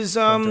 This is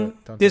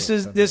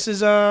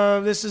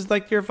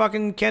like your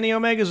fucking Kenny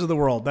Omegas of the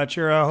world. That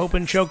you're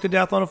hoping choke to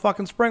death on a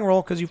fucking spring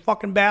roll because you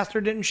fucking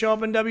bastard didn't show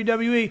up in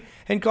WWE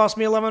and cost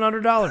me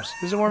 $1,100.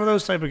 This is one of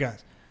those type of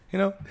guys.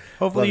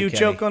 Hopefully you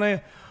choke on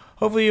a.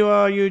 Hopefully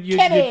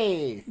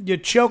you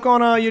choke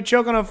on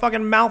a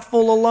fucking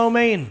mouthful of lo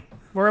mein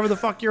wherever the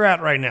fuck you're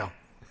at right now.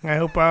 I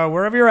hope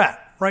wherever you're at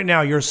right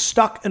now you're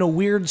stuck in a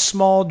weird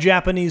small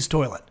Japanese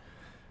toilet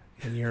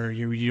and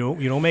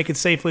you don't make it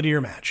safely to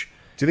your match.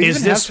 Do they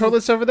even have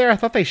toilets over there? I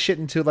thought they shit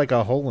into like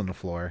a hole in the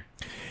floor.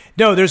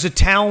 No, there's a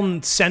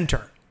town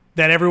center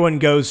that everyone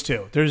goes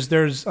to. There's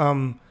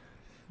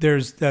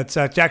that's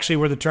actually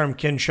where the term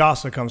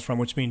Kinshasa comes from,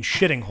 which means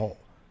shitting hole,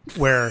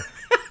 where.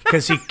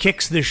 Because he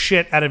kicks the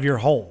shit out of your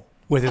hole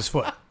with his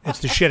foot. It's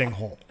the shitting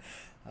hole.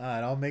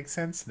 It all makes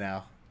sense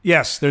now.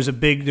 Yes, there's a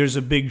big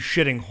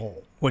shitting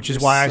hole, which is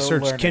why I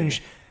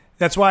search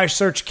That's why I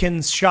search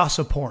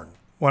Kinshasa porn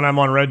when I'm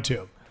on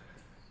RedTube.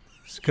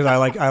 Because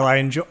I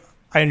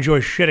enjoy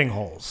shitting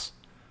holes.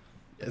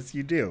 Yes,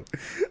 you do.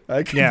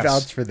 I can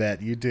vouch for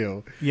that. You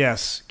do.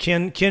 Yes,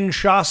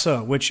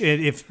 Kinshasa, which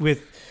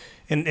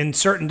in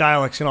certain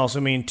dialects can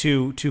also mean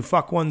to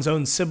fuck one's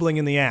own sibling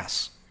in the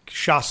ass.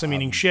 Shasa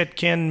meaning shit,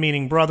 kin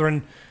meaning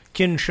brethren,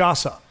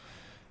 Kinshasa.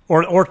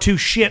 Or to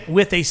shit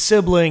with a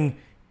sibling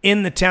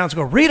in the town to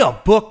go, read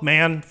a book,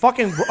 man.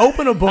 Fucking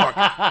open a book.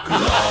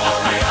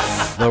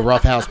 The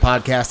Rough House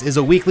Podcast is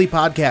a weekly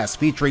podcast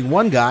featuring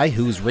one guy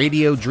whose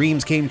radio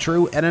dreams came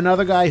true and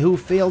another guy who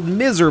failed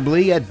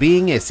miserably at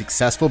being a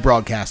successful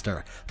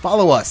broadcaster.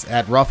 Follow us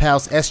at Rough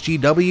House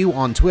SGW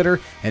on Twitter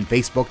and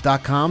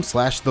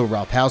Facebook.com/The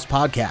Rough House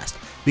Podcast.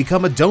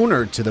 Become a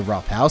donor to The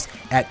Rough House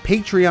at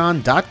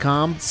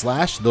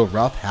Patreon.com/The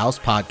Rough House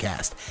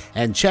Podcast.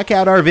 And check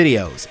out our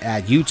videos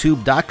at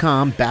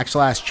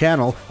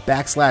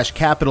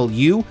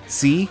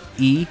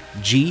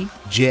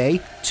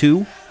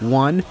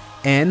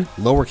YouTube.com/channel/UCEGJ21N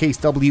lowercase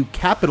w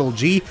capital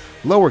G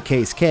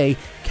lowercase k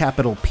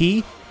capital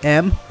P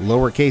M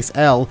lowercase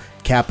L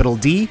capital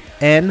D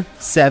N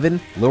 7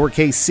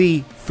 lowercase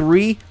c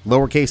 3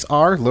 lowercase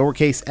r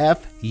lowercase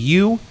f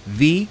U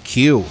V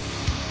Q.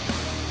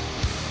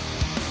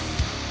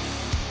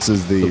 This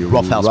is the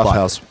Rough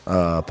House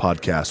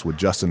podcast with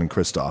Justin and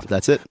Christoph.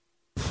 That's it.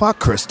 Fuck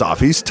Christoph.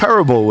 He's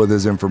terrible with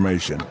his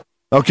information.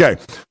 Okay.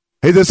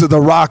 Hey, this is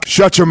The Rock.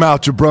 Shut your mouth,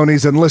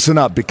 jabronis, and listen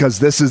up, because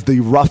this is the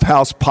Rough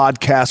House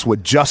podcast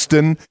with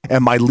Justin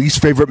and my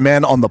least favorite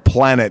man on the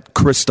planet,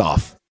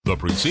 Christoph. The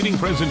preceding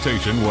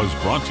presentation was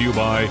brought to you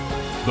by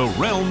the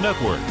Realm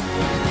Network.